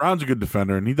 Brown's a good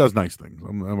defender, and he does nice things.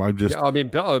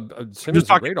 Simmons is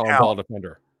a great all-ball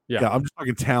defender. Yeah, I'm just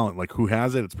talking talent. Like who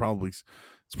has it? It's probably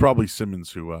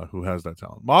Simmons who has that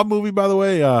talent. Mob movie, by the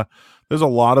way, there's a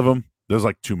lot of them. There's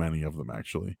like too many of them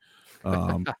actually.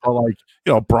 Like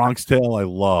Bronx Tale, I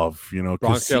love.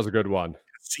 Bronx Tale's a good one.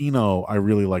 Casino, I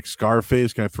really like.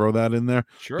 Scarface, can I throw that in there?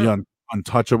 Sure. The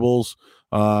Untouchables.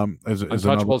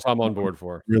 Untouchables, I'm on board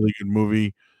for. Really good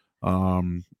movie.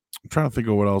 I'm trying to think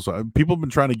of what else. People have been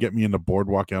trying to get me into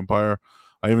Boardwalk Empire.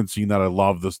 I haven't seen that. I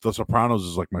love this. The Sopranos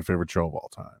is like my favorite show of all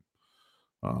time.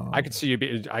 I could see you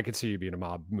being a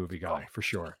mob movie guy for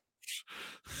sure.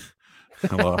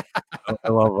 I love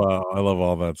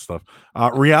all that stuff.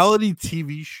 Reality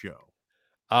TV show.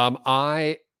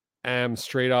 I am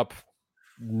straight up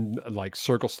like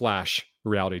circle /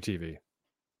 reality TV.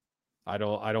 I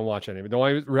don't watch any. The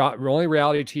only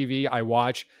reality TV I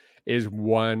watch is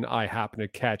when I happen to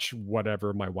catch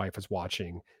whatever my wife is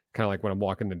watching, kind of like when I'm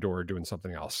walking the door doing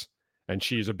something else. And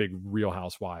she's a big Real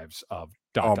Housewives of ...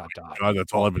 God,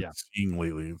 that's all I've been seeing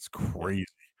lately. It's crazy.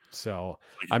 So,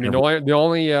 I mean, the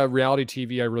only reality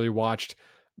TV I really watched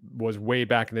was way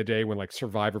back in the day when like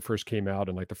Survivor first came out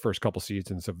and like the first couple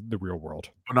seasons of The Real World.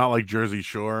 But not like Jersey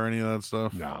Shore or any of that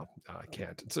stuff? No, I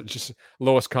can't. It's just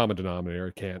lowest common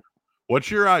denominator. I can't. What's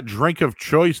your drink of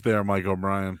choice there, Mike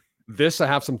O'Brien? This I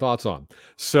have some thoughts on.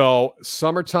 So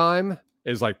summertime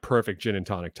is like perfect gin and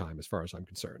tonic time as far as I'm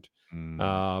concerned.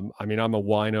 I mean, I'm a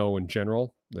wino in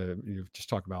general. You just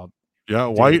talk about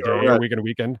white or weekend to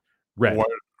weekend. Red.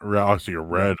 I see a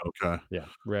red. Okay. Yeah,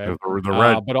 red. The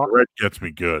red, the red gets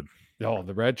me good. No,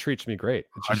 the red treats me great.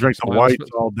 I drink the whites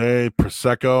all day.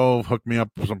 Prosecco, hook me up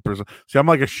with some Prosecco. See, I'm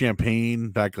like a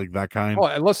champagne, that kind. Oh,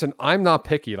 and listen, I'm not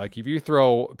picky. Like if you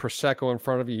throw Prosecco in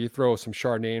front of you, you throw some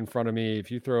Chardonnay in front of me. If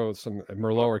you throw some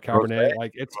Merlot or Cabernet,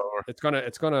 like it's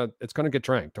gonna get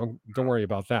drank. Don't worry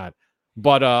about that.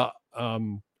 But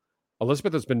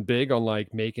Elizabeth has been big on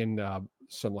like making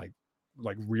some like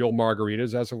real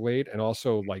margaritas as of late, and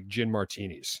also like gin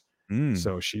martinis.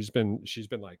 So she's been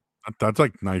like, that's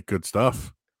like good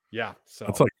stuff. Yeah, so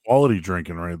that's like quality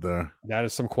drinking right there. That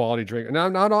is some quality drink. No,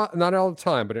 not all the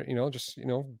time, but just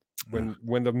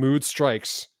when the mood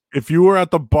strikes. If you were at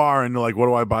the bar and you're like, "What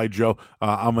do I buy, Joe?"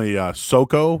 I'm a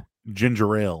SoCo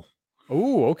ginger ale.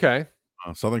 Oh, okay.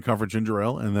 Southern Comfort ginger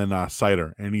ale, and then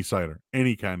cider, any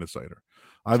kind of cider.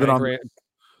 I've been on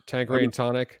Tanqueray and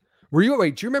tonic. Do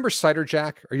you remember Cider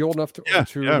Jack? Are you old enough to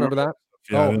remember that?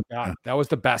 Yeah, God, that was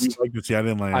the best.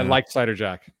 I liked Cider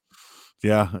Jack.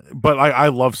 Yeah, but I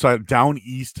love cider, Down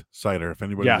East cider. If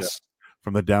anybody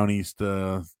from the Down East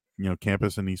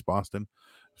campus in East Boston,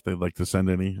 if they'd like to send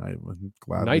any, I would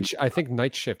gladly. I think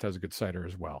Night Shift has a good cider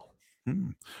as well.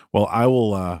 Well, I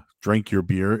will drink your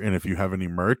beer, and if you have any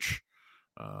merch,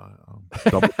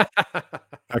 double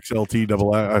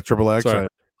XLT, triple X, Sorry, I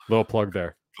little plug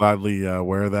there. gladly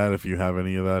wear that if you have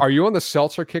any of that. Are you on the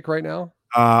seltzer kick right now?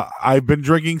 I've been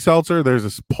drinking seltzer. There's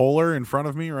this Polar in front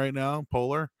of me right now.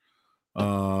 Polar.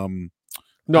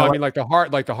 No, I mean like the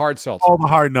hard seltzer. Oh, the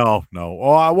hard. No.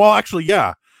 Well, actually,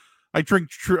 yeah. I drink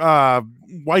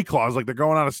White Claws like they're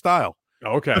going out of style.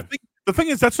 Okay. The thing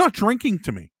is, that's not drinking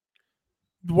to me.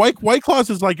 White Claws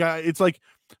is like it's like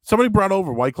somebody brought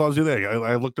over White Claws the other day.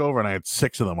 I looked over and I had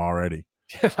 6 of them already.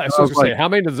 I was going to say,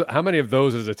 how many of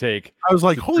those does it take? I was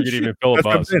like, holy shit! Even fill a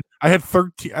buzz? I had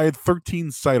 13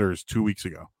 ciders 2 weeks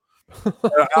ago.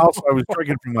 I was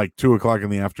drinking from like 2:00 in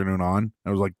the afternoon on.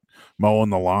 I was like mowing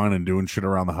the lawn and doing shit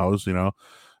around the house, and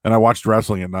I watched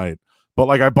wrestling at night. But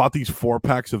like I bought these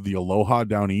 4-packs of the Aloha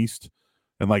down east,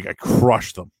 and like I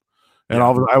crushed them, and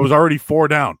I was already 4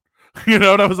 down. And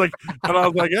I was like,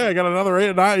 yeah, I got another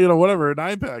 8, 9, whatever, a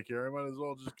 9-pack here. I might as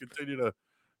well just continue to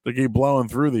keep blowing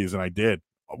through these, and I did.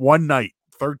 One night,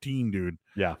 13, dude.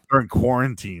 Yeah, during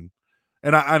quarantine,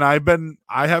 and I've been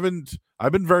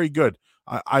very good.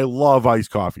 I love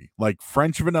iced coffee, like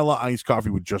French vanilla iced coffee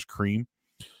with just cream.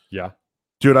 Yeah,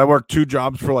 dude, I worked 2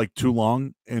 jobs for like too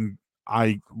long, and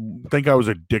I think I was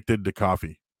addicted to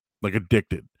coffee, like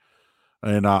addicted.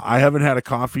 And I haven't had a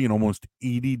coffee in almost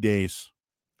 80 days.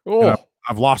 Oh,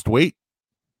 I've lost weight.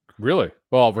 Really?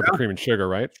 Well, with the cream and sugar,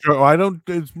 right? I don't.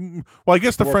 I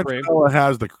guess the French vanilla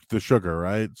has the sugar,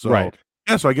 right? So, right.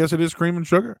 Yeah, so I guess it is cream and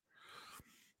sugar.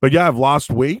 But yeah, I've lost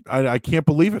weight. I can't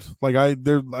believe it. Like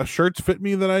their shirts fit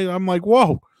me that I'm like,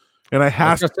 whoa. And I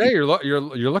have to say you're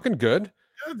looking good.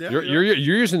 Yeah, you're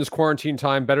using this quarantine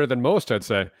time better than most, I'd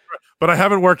say. But I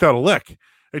haven't worked out a lick.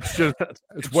 It's just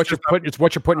it's what you put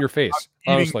in your face.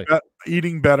 Honestly,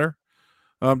 eating better.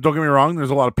 Don't get me wrong. There's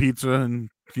a lot of pizza and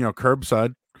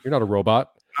curbside. You're not a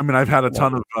robot. I mean, I've had a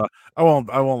ton of. I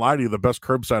won't lie to you. The best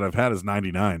curbside I've had is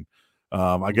 99.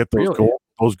 I get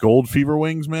those gold fever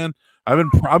wings, man. I've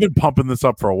been pumping this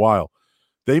up for a while.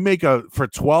 They make for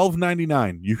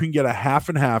 $12.99. You can get a half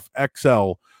and half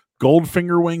XL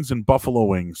Goldfinger wings and buffalo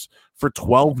wings for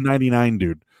 $12.99,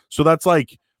 dude. So that's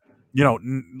like,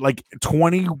 like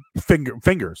 20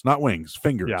 fingers, not wings,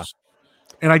 fingers. Yeah.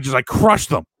 And I crushed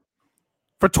them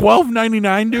for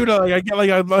 $12.99, dude. I get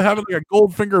I'm having like a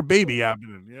Goldfinger baby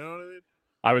happening. You know what I mean?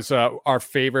 I was our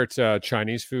favorite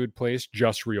Chinese food place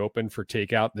just reopened for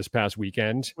takeout this past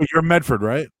weekend. Wait, you're in Medford,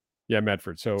 right? Yeah,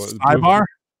 Medford. So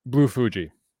Blue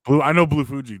Fuji. I know Blue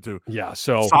Fuji too. Yeah.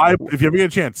 So if you ever get a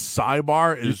chance,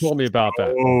 Saibar is. You told me about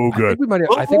that. Oh, good.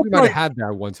 I think we might have had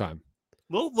that one time.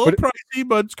 Little pricey,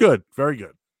 but it's good. Very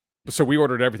good. So we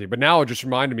ordered everything, but now it just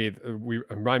reminded me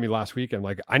last weekend,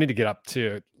 like I need to get up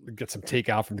to get some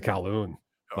takeout from the Kowloon.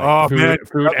 Like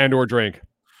food and or drink.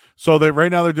 So they're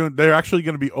actually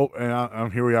going to be,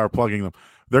 and here we are plugging them.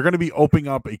 They're going to be opening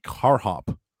up a car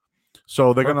hop.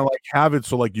 So they're going to have it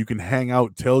so like you can hang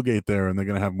out, tailgate there, and they're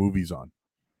going to have movies on.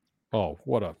 Oh,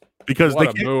 what a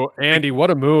move, Andy!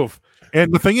 What a move!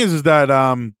 And the thing is that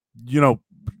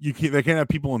they can't have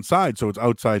people inside, so it's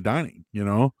outside dining.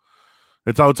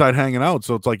 It's outside hanging out.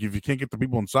 So it's like if you can't get the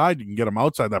people inside, you can get them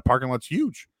outside. That parking lot's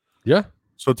huge. Yeah.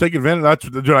 So take advantage. That's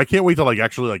dude. I can't wait to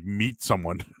actually meet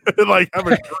someone. Have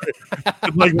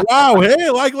wow, hey,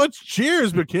 let's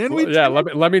cheers, but can we? Yeah,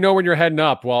 let me know when you're heading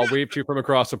up. While I'll wave to you from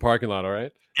across the parking lot. All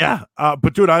right. Yeah,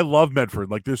 but dude, I love Medford.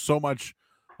 There's so much.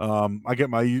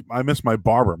 I miss my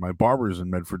barber. My barber's in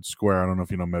Medford Square. I don't know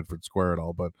if you know Medford Square at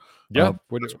all, but yeah.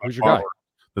 Who's your guy?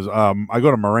 There's I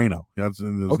go to Moreno.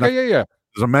 Okay, yeah.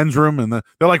 There's a men's room, and they're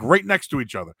right next to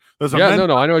each other. There's I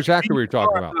know exactly what you're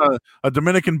talking about. A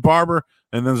Dominican barber,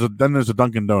 and then there's a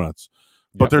Dunkin' Donuts.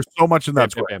 But there's so much in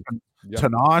that square.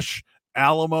 Tanache,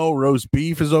 Alamo, roast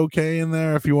beef is okay in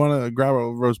there if you want to grab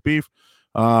a roast beef.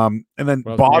 And then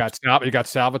Bob's. You got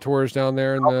Salvatore's down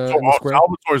there in the square.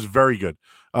 Salvatore's very good.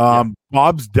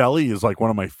 Bob's Deli is one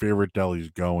of my favorite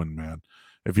delis going, man.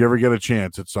 If you ever get a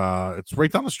chance, it's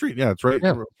right down the street. Yeah, it's right.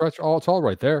 Yeah, it's all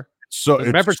right there. So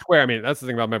Medford Square. I mean, that's the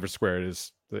thing about Medford Square.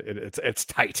 It's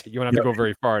tight. You don't have to go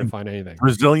very far to find anything.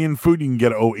 Brazilian food you can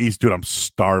get at East, dude. I'm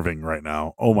starving right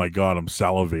now. Oh my god, I'm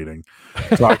salivating.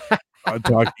 I'm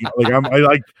talking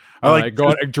I like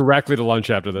going directly to lunch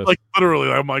after this. Literally,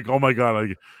 I'm like, oh my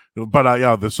god.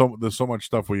 But there's so much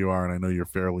stuff where you are, and I know you're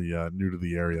fairly new to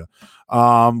the area.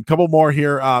 Couple more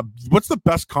here. What's the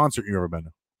best concert you've ever been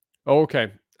to?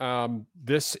 Okay,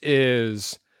 this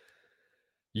is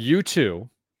U2,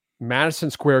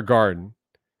 Madison Square Garden.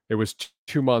 It was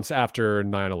 2 months after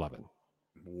 9/11.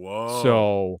 Whoa.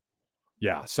 So,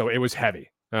 yeah. So it was heavy.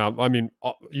 I mean,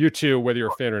 U2, whether you're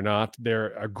a fan or not,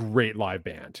 they're a great live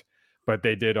band. But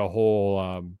they did a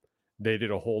whole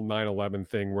 9/11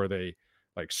 thing where they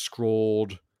like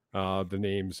scrolled the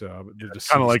names of the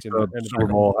Kind of like deceased in the the Super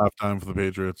Bowl halftime for the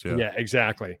Patriots. Yeah. yeah,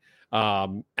 exactly.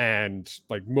 And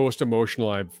like most emotional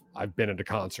I've been at a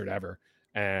concert ever,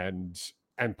 and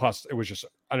plus it was just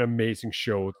an amazing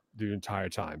show the entire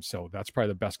time. So that's probably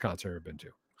the best concert I've ever been to.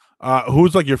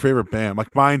 Who's like your favorite band?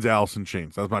 Like mine's Alice in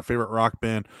Chains. That's my favorite rock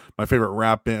band. My favorite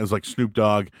rap band is like Snoop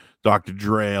Dogg, Dr.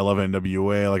 Dre. I love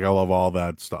NWA. Like I love all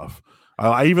that stuff.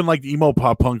 I even liked emo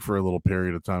pop punk for a little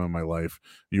period of time in my life.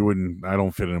 You wouldn't. I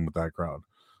don't fit in with that crowd.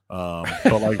 But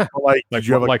did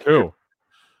you have like who?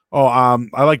 Oh,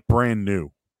 I like Brand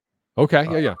New.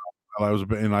 Okay, yeah. I was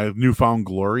in I Newfound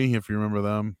Glory, if you remember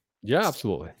them. Yeah,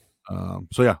 absolutely.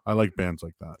 So yeah, I like bands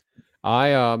like that.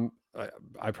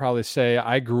 I probably say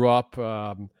I grew up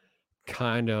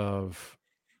kind of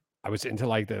I was into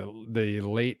like the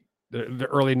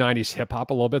early 90s hip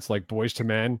hop a little bit. It's like Boys to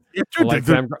Men. Yeah, dude,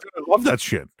 I love that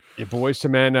shit. Yeah, Boys to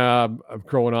Men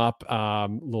growing up,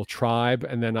 little Tribe,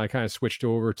 and then I kind of switched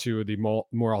over to the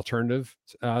more alternative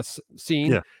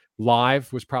scene. Yeah.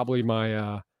 Live was probably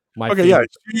my okay,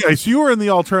 favorite. Yeah. So you were in the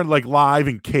alternative, like Live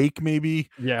and Cake, maybe.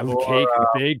 Yeah, Cake,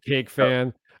 big Cake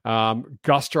fan.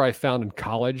 Guster I found in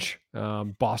college,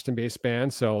 Boston-based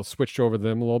band, so switched over to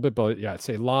them a little bit. But yeah, I'd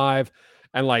say Live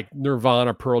and like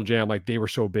Nirvana, Pearl Jam, like they were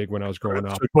so big when I was growing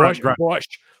up.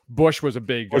 Bush was a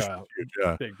big,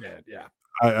 big band.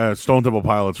 Yeah. Stone Temple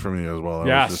Pilots for me as well.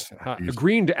 Yes,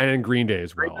 Green Day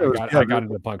as well. I got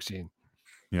into the punk scene.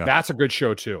 Yeah, that's a good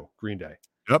show too. Green Day.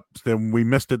 Yep. Then we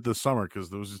missed it this summer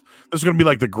because this is going to be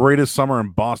like the greatest summer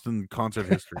in Boston concert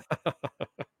history.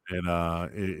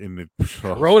 And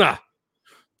Corona.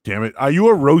 Damn it. Are you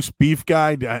a roast beef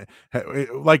guy?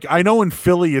 Like I know in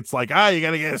Philly it's like, you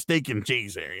got to get a steak and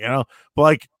cheese there, you know? But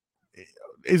like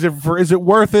is it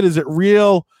worth it? Is it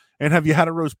real? And have you had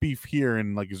a roast beef here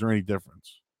and like is there any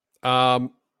difference? I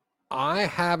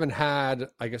haven't had,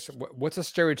 I guess what's a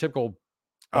stereotypical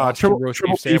triple roast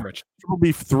beef sandwich? Triple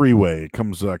beef 3-way. It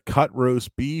comes cut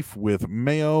roast beef with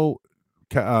mayo,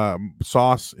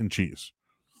 sauce, and cheese.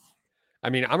 I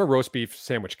mean, I'm a roast beef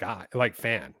sandwich guy, like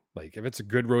fan. Like if it's a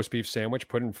good roast beef sandwich,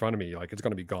 put it in front of me, like it's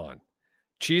going to be gone.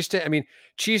 Cheesesteak. I mean,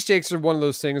 cheesesteaks are one of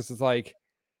those things that's like,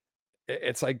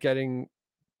 it's like getting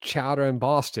chowder in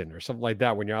Boston or something like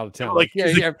that when you're out of town. Like,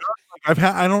 yeah.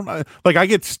 I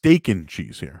get steak and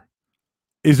cheese here.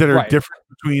 Is it a difference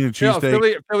between a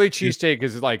cheesesteak? Philly cheesesteak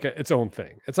is like its own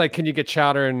thing. It's like, can you get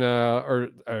chowder in or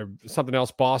something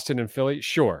else, Boston and Philly?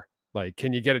 Sure. Like,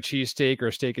 can you get a cheesesteak or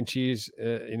a steak and cheese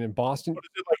in Boston? But is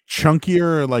it like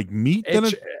chunkier, like meat?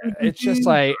 It's just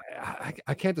like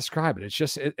I can't describe it. It's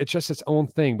just its own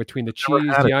thing between the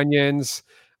cheese, the onions,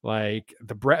 like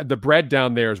the bread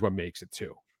down there is what makes it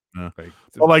too. Yeah.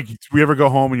 Like, we ever go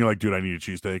home and you're like, dude, I need a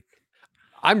cheesesteak.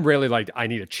 I'm really like, I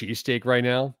need a cheesesteak right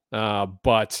now.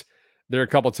 But there are a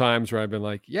couple times where I've been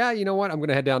like, yeah, you know what? I'm going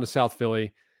to head down to South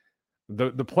Philly.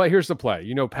 The play, here's the play.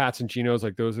 You know, Pat's and Geno's,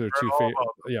 like those are the two favorite.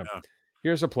 Yeah.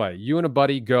 Here's the play. You and a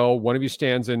buddy go. One of you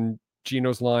stands in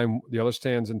Geno's line. The other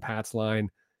stands in Pat's line.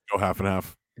 Go half and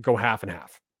half. Go half and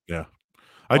half. Yeah.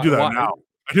 I do that now.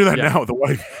 I do that now with the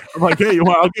wife. I'm like, hey,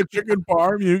 I'll get chicken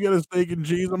parm, you get a steak and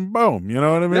cheese, and boom. You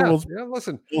know what I mean?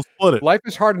 Listen, we'll split it. Life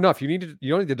is hard enough. You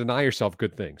don't need to deny yourself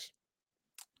good things.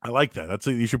 I like that.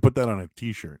 You should put that on a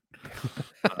t-shirt.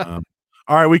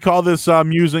 All right, we call this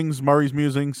Musings, Murray's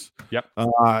Musings. Yep.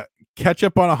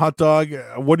 Ketchup on a hot dog.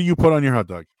 What do you put on your hot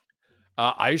dog?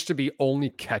 I used to be only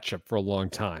ketchup for a long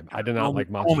time. I did not like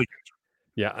mustard.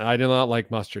 Yeah, I did not like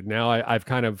mustard. Now I've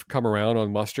kind of come around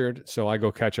on mustard, so I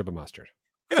go ketchup and mustard.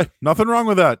 Yeah, nothing wrong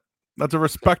with that. That's a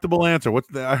respectable answer.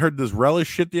 I heard this relish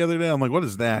shit the other day. I'm like, what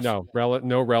is that? No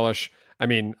relish. I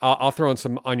mean, I'll throw in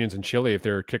some onions and chili if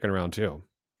they're kicking around too.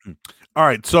 All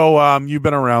right, so you've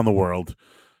been around the world.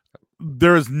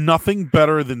 There is nothing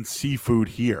better than seafood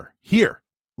here.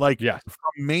 Like from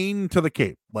Maine to the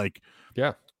Cape. Like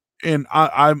and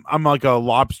I'm like a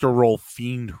lobster roll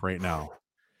fiend right now.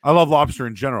 I love lobster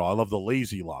in general. I love the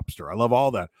lazy lobster. I love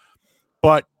all that.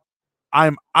 But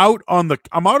I'm out on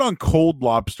cold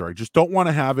lobster. I just don't want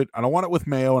to have it. I don't want it with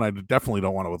mayo, and I definitely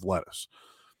don't want it with lettuce.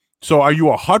 So are you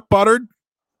a hot buttered?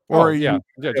 Or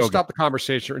just stop the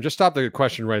conversation, or just stop the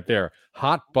question right there.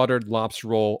 Hot buttered lobster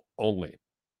roll only.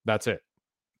 That's it.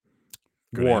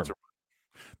 Good answer.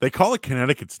 They call it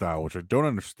Connecticut style, which I don't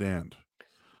understand.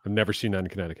 I've never seen that in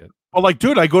Connecticut. Well, like,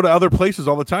 dude, I go to other places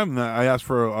all the time, and I ask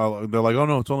for. They're like, "Oh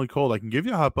no, it's only cold. I can give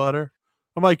you hot butter."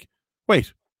 I'm like,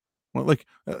 "Wait, well, like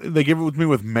they give it with me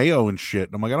with mayo and shit."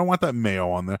 And I'm like, "I don't want that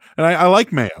mayo on there," and I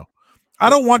like mayo. I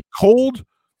don't want cold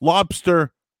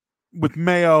lobster with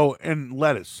mayo and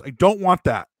lettuce. I don't want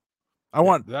that. I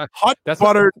want hot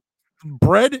buttered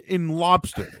bread and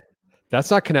lobster. That's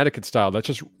not Connecticut style.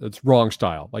 That's wrong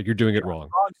style. Like you're doing it wrong.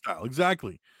 Wrong style,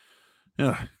 exactly.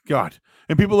 Yeah, God.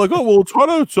 And people are like, oh, well, it's hot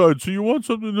outside, so you want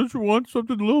something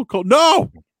a little cold. No,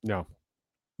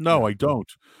 I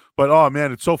don't. But oh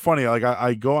man, it's so funny. Like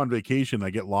I go on vacation, I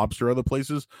get lobster other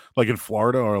places, like in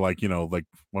Florida or like like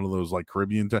one of those like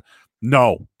Caribbean.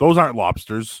 No, those aren't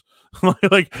lobsters.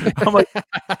 like I'm like,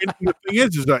 the thing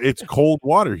is that it's cold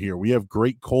water here. We have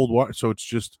great cold water, so it's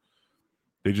just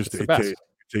it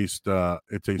tastes so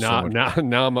much.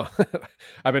 Now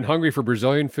I've been hungry for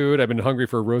Brazilian food. I've been hungry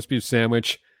for a roast beef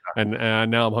sandwich, and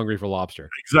now I'm hungry for lobster.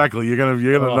 Exactly. You're gonna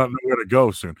not know where to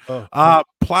go soon.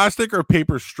 Plastic or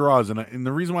paper straws, and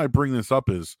the reason why I bring this up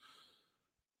is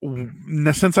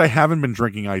since I haven't been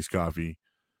drinking iced coffee,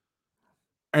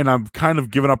 and I've kind of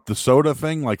given up the soda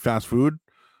thing, like fast food.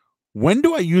 When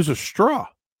do I use a straw?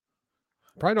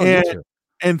 Probably don't need to.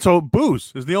 And so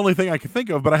booze is the only thing I can think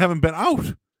of, but I haven't been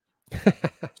out.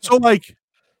 So like,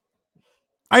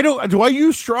 do I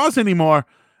use straws anymore?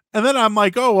 And then I'm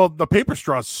like, oh, well, the paper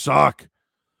straws suck.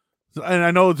 And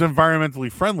I know it's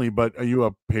environmentally friendly, but are you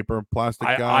a paper plastic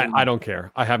guy? I don't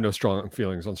care. I have no strong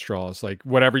feelings on straws. Like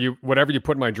whatever you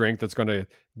put in my drink that's going to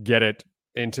get it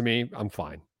into me, I'm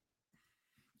fine.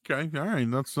 Okay. All right.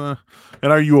 That's and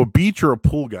are you a beach or a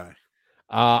pool guy?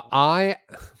 I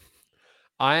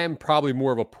am probably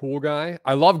more of a pool guy.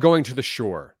 I love going to the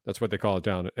shore. That's what they call it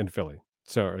down in Philly.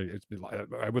 So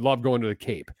I would love going to the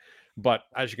Cape. But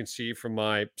as you can see from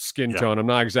my skin tone, I'm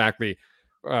not exactly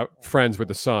friends with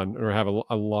the sun or have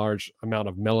a large amount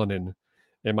of melanin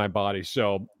in my body.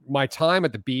 So my time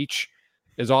at the beach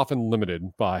is often limited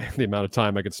by the amount of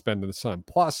time I could spend in the sun.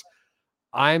 Plus,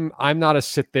 I'm not a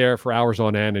sit there for hours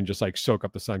on end and just like soak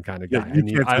up the sun kind of guy.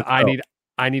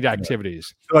 I need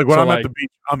activities. So like when I'm at the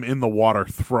beach, I'm in the water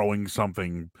throwing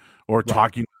something or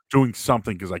talking, doing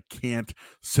something because I can't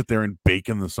sit there and bake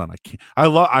in the sun. I can't.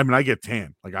 I get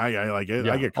tan. Like I like it.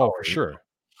 I get for sure.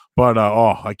 But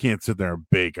I can't sit there and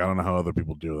bake. I don't know how other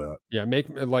people do that. Yeah,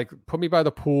 put me by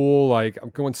the pool. Like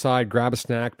I'm go inside, grab a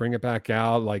snack, bring it back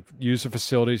out. Like use the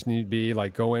facilities need be.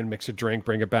 Like go in, mix a drink,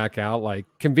 bring it back out. Like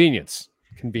convenience.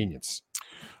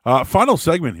 Final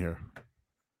segment here,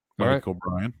 Mike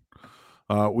O'Brien.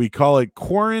 We call it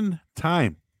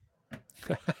Quarantine.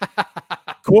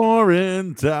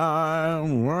 Quarantine.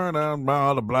 Blah,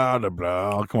 blah, blah, blah.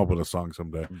 I'll come up with a song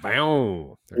someday.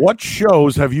 What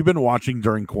shows have you been watching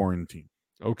during quarantine?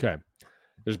 Okay.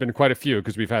 There's been quite a few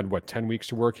because we've had, 10 weeks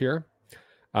to work here?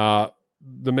 The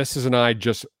missus and I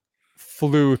just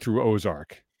flew through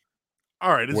Ozark.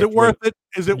 All right. Is it worth it?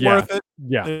 Is it worth it?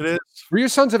 Yeah. It is. Were you a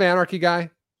Sons of Anarchy guy?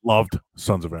 Loved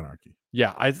Sons of Anarchy.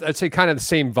 Yeah. I'd say kind of the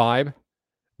same vibe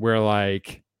where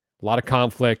like a lot of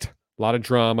conflict, a lot of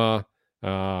drama,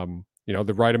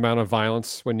 the right amount of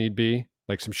violence when need be,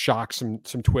 like some shocks, some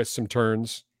twists, some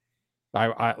turns.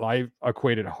 I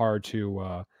equate it hard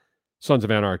to Sons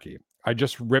of Anarchy. I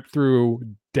just ripped through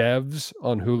Devs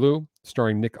on Hulu,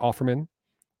 starring Nick Offerman,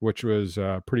 which was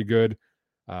pretty good.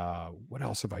 What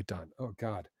else have I done? Oh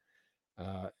God,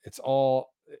 it's all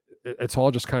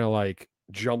just kind of like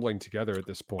jumbling together at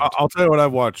this point. I'll tell you what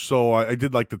I've watched. So I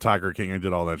did like the Tiger King. I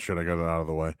did all that shit. I got it out of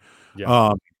the way.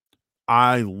 Yeah.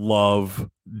 I love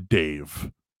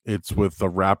Dave. It's with the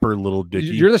rapper Lil Dicky.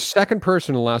 You're the second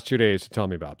person in the last 2 days to tell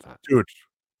me about that, dude.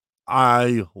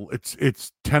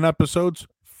 It's 10 episodes,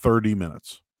 30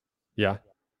 minutes. Yeah.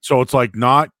 So it's like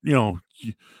not,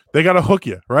 they got to hook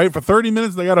you, right? For 30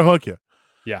 minutes, they got to hook you.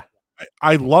 Yeah.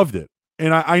 I loved it.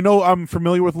 And I know I'm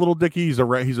familiar with Lil Dicky. He's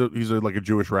like a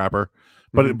Jewish rapper,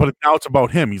 but but now it's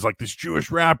about him. He's like this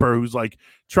Jewish rapper who's like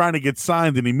trying to get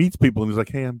signed, and he meets people, and he's like,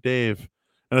 "Hey, I'm Dave,"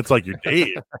 and it's like, "You're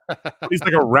Dave." He's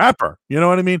like a rapper, you know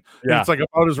what I mean? Yeah. And it's like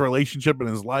about his relationship and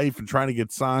his life, and trying to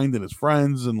get signed, and his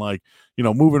friends, and like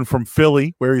moving from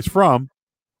Philly, where he's from.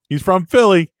 He's from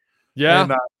Philly. Yeah,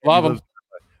 and, love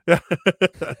him.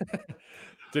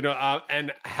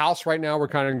 And House right now we're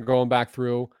kind of going back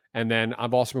through. And then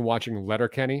I've also been watching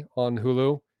Letterkenny on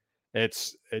Hulu. It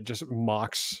just it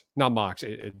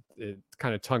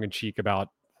kind of tongue in cheek about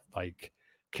like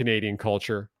Canadian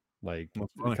culture, like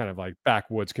kind of like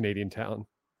backwoods Canadian town.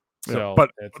 So,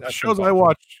 but the shows I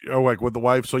watch are like with the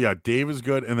wife. So yeah, Dave is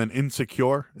good, and then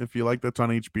Insecure, if you like, that's on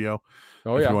HBO.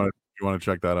 Oh if you want to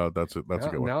check that out, that's a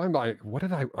good one. Now I'm like, what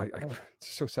did I it's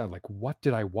so sad. Like, what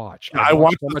did I watch? I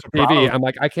watched so much TV. I'm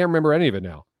like, I can't remember any of it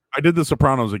now. I did The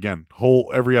Sopranos again.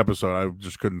 Every episode. I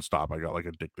just couldn't stop. I got like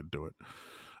addicted to it.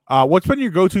 What's been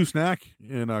your go-to snack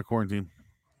in quarantine?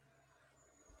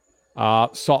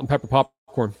 Salt and pepper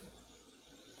popcorn.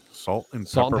 Salt and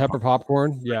Salt and pepper. pepper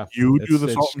popcorn. Yeah. You do the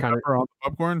It's salt and kinda, pepper on the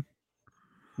popcorn?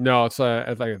 no, it's like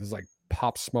it's like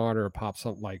Pop Smart or Pop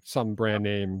some brand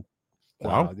name.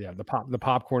 Wow. Yeah, the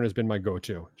popcorn has been my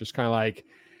go-to. Just kind of like,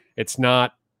 it's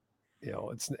not,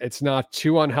 it's not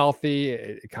too unhealthy.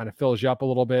 It kind of fills you up a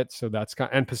little bit. So that's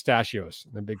and pistachios.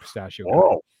 I'm a big pistachio guy.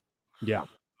 Whoa. Yeah.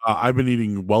 I've been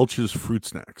eating Welch's fruit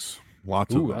snacks.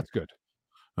 Lots of Ooh, them. that's good.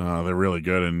 They're really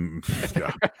good. And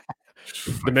yeah.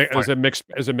 Is it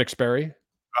mixed berry?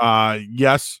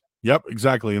 Yes. Yep,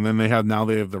 exactly. And then they have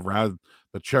the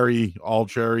cherry, all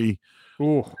cherry.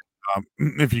 Ooh.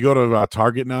 If you go to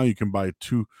Target now, you can buy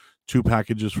two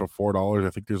packages for $4. I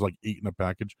think there's like 8 in a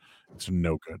package. It's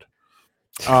no good.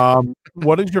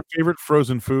 What is your favorite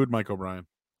frozen food, Mike O'Brien?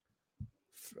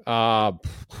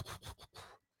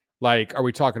 Like, are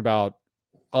we talking about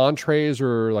entrees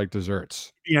or like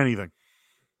desserts? Anything.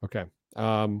 Okay.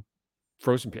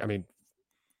 Frozen. I mean,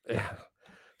 here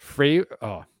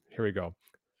we go.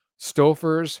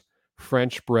 Stouffer's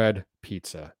French bread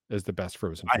pizza is the best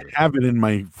frozen food. I have it in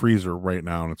my freezer right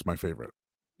now, and it's my favorite.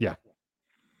 Yeah.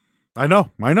 I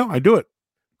know. I do it.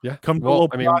 Yeah. Come to a little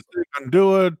plastic,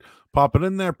 undo it, pop it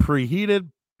in there, preheated.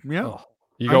 Yeah. Oh,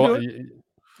 you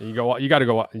got to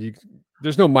go.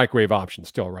 There's no microwave option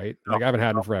still, right? Like, I haven't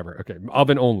had it forever. Okay.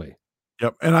 Oven only.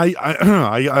 Yep. And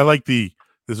I like this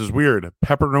is weird,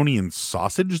 pepperoni and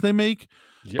sausage they make,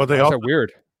 but they also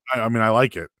weird. I mean, I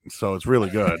like it, so it's really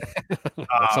good.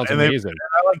 That sounds amazing.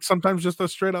 I like sometimes just a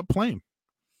straight up plain.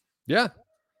 Yeah.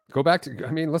 Go back to,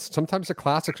 I mean, sometimes the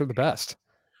classics are the best.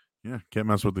 Yeah, can't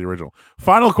mess with the original.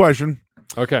 Final question.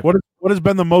 Okay. What has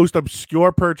been the most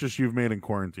obscure purchase you've made in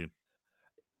quarantine?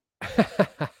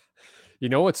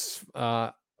 What's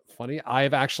funny?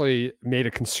 I've actually made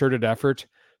a concerted effort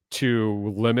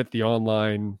to limit the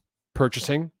online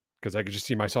purchasing because I could just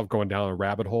see myself going down a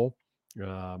rabbit hole.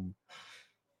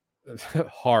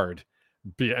 Hard,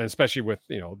 and especially with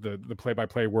the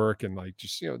play-by-play work and like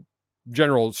just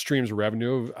general streams of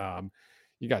revenue.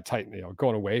 You got to tighten,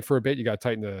 going away for a bit. You got to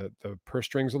tighten the purse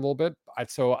strings a little bit.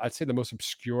 I'd say the most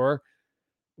obscure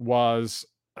was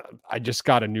I had to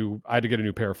get a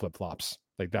new pair of flip flops.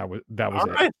 Like that was All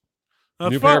it. right.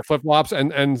 New pair of flip flops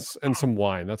and some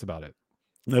wine. That's about it.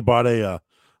 I bought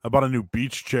a new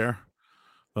beach chair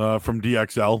from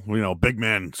DXL. Big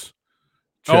man's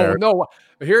chair. Oh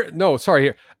no! Sorry.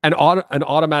 Here, an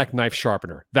automatic knife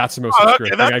sharpener. That's the most obscure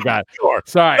thing I got. Obscure.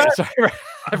 Sorry,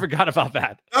 I forgot about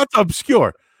that. That's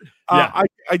obscure. Yeah.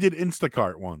 I did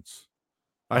Instacart once.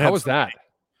 How was that?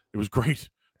 It was great.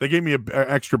 They gave me an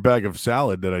extra bag of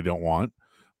salad that I don't want,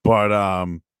 but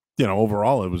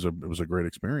overall it was a great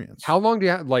experience. How long do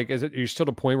you have? Like, are you still at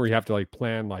a point where you have to like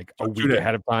plan like a week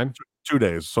ahead of time? 2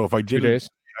 days. So if I did it,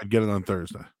 I'd get it on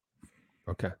Thursday.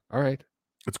 Okay. All right.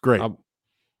 It's great.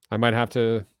 I might have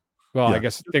to. Well, yeah. I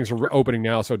guess things are opening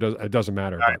now, so it doesn't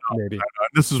matter. But maybe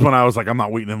this is when I was like, I'm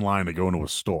not waiting in line to go into a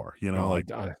store.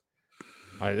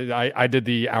 I did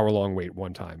the hour-long wait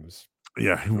one time. We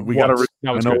got to.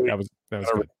 That was good. That was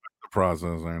good. The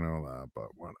process. I know that, but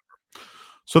whatever.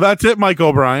 So that's it, Mike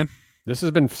O'Brien. This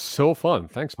has been so fun.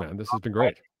 Thanks, man. This has been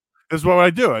great. This is what I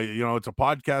do. It's a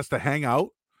podcast to hang out,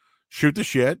 shoot the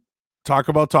shit, talk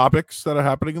about topics that are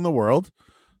happening in the world,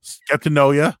 get to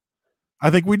know you. I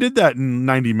think we did that in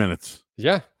 90 minutes.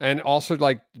 Yeah, and also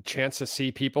like chance to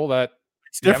see people that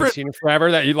it's different. You haven't seen in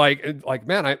forever. That you like,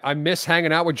 man, I miss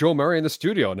hanging out with Joe Murray in the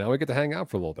studio. Now we get to hang out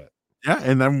for a little bit. Yeah,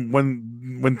 and then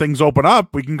when things open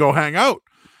up, we can go hang out.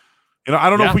 I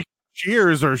don't know if we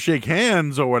cheers or shake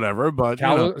hands or whatever, but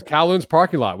Kowloon's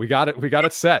parking lot. We got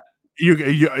it set.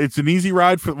 It's an easy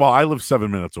ride I live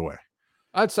 7 minutes away.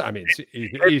 It's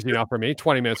easy enough for me.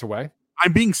 20 minutes away.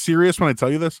 I'm being serious when I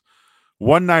tell you this.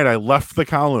 One night I left the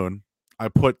Kowloon. I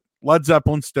put Led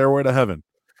Zeppelin Stairway to Heaven,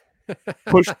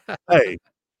 pushed play,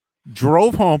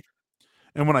 drove home,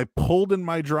 and when I pulled in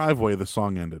my driveway, the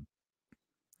song ended.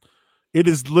 It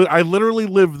is I literally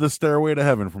live the Stairway to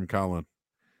Heaven from Kowloon.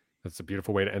 That's a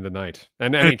beautiful way to end the night.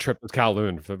 And any trip with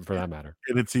Kowloon for that matter.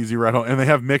 And it's easy right home. And they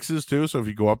have mixes too. So if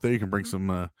you go up there, you can bring some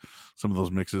of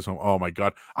those mixes home. Oh my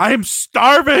God. I am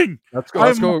starving. Let's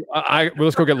go.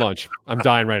 Let's go get lunch. I'm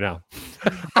dying right now.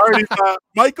 All right.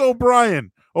 Mike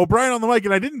O'Brien on the mic.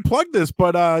 And I didn't plug this,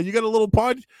 but you got a little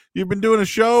pod. You've been doing a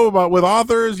show with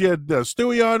authors. You had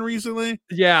Stewie on recently.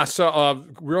 Yeah. So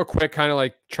real quick, kind of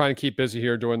like trying to keep busy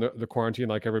here during the quarantine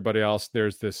like everybody else.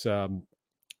 There's this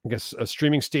I guess a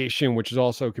streaming station, which is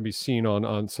also can be seen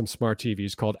on some smart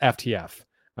TVs called FTF.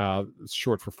 It's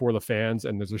short for the fans.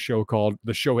 And there's a show called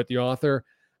The Show Hit the Author.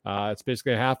 It's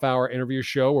basically a half-hour interview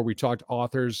show where we talk to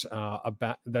authors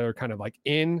about that are kind of like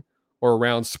in or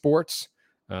around sports.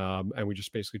 And we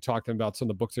just basically talked to them about some of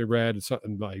the books they read and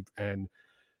something and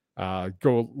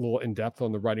go a little in depth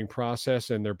on the writing process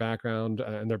and their background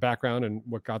and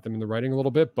what got them in the writing a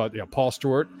little bit. But yeah, Paul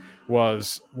Stewart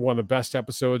was one of the best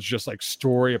episodes, just like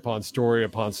story upon story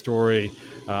upon story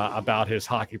about his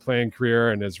hockey playing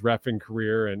career and his reffing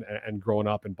career and growing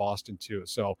up in Boston too.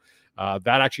 So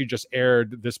that actually just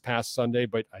aired this past Sunday,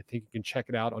 but I think you can check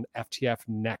it out on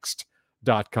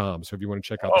ftfnext.com. So if you want to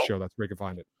check out the show, that's where you can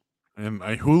find it. And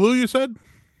Hulu, you said?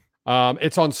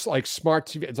 It's on like smart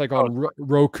TV. It's like on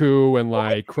Roku and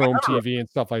like Chrome TV and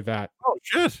stuff like that. Oh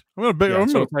shit! I'm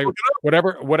so it's like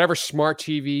whatever smart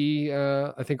TV.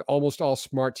 I think almost all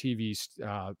smart TV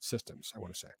systems. I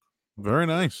want to say. Very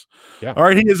nice. Yeah. All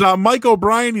right. He is Mike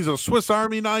O'Brien. He's a Swiss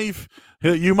Army knife.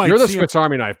 You're the Swiss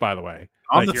Army knife, by the way.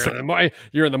 Like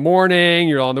you're in the morning.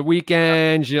 You're on the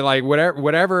weekends. You're like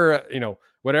whatever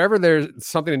whatever. There's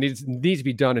something that needs to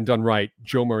be done and done right.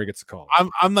 Joe Murray gets a call.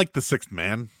 I'm like the sixth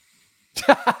man.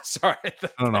 Sorry, I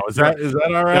don't know. Is that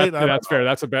all right? That's fair.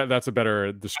 That's a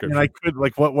better description. I could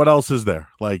like what else is there?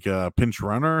 Like pinch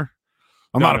runner?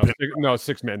 Not a pinch. No,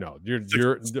 six man. No, you're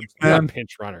not a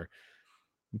pinch runner.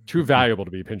 Too valuable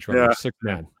to be a pinch runner. Yeah. Six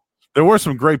man. There were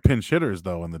some great pinch hitters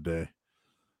though in the day.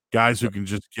 Guys who can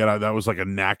just get out. That was like a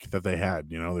knack that they had.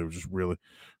 They were just really,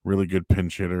 really good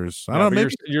pinch hitters. I don't know.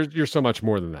 Maybe you're so much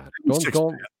more than that.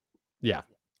 Don't. Yeah.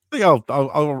 I think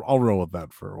I'll roll with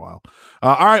that for a while.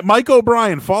 All right, Mike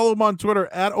O'Brien. Follow him on Twitter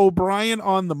at O'Brien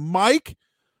on the mic.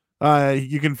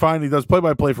 You can find he does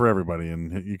play-by-play for everybody,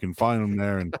 and you can find him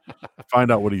there and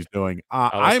find out what he's doing.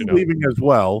 I'm leaving as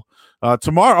well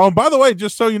tomorrow. Oh, and by the way,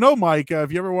 just so you know, Mike,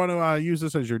 if you ever want to use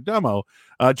this as your demo,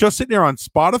 just sitting here on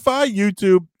Spotify,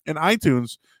 YouTube, and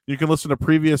iTunes, you can listen to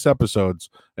previous episodes,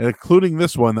 including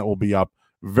this one that will be up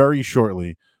very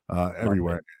shortly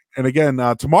everywhere. Okay. And again,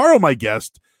 tomorrow, my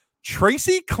guest,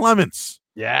 Tracy Clements.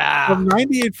 Yeah. From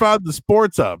 98.5 The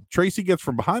Sports Hub. Tracy gets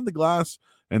from behind the glass,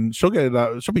 and she'll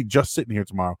be just sitting here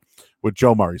tomorrow with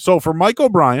Joe Murray. So for Mike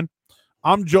O'Brien,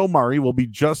 I'm Joe Murray. We'll be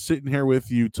just sitting here with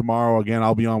you tomorrow. Again,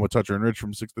 I'll be on with Toucher and Rich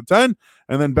from 6 to 10,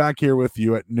 and then back here with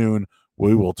you at noon.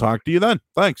 We will talk to you then.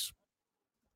 Thanks.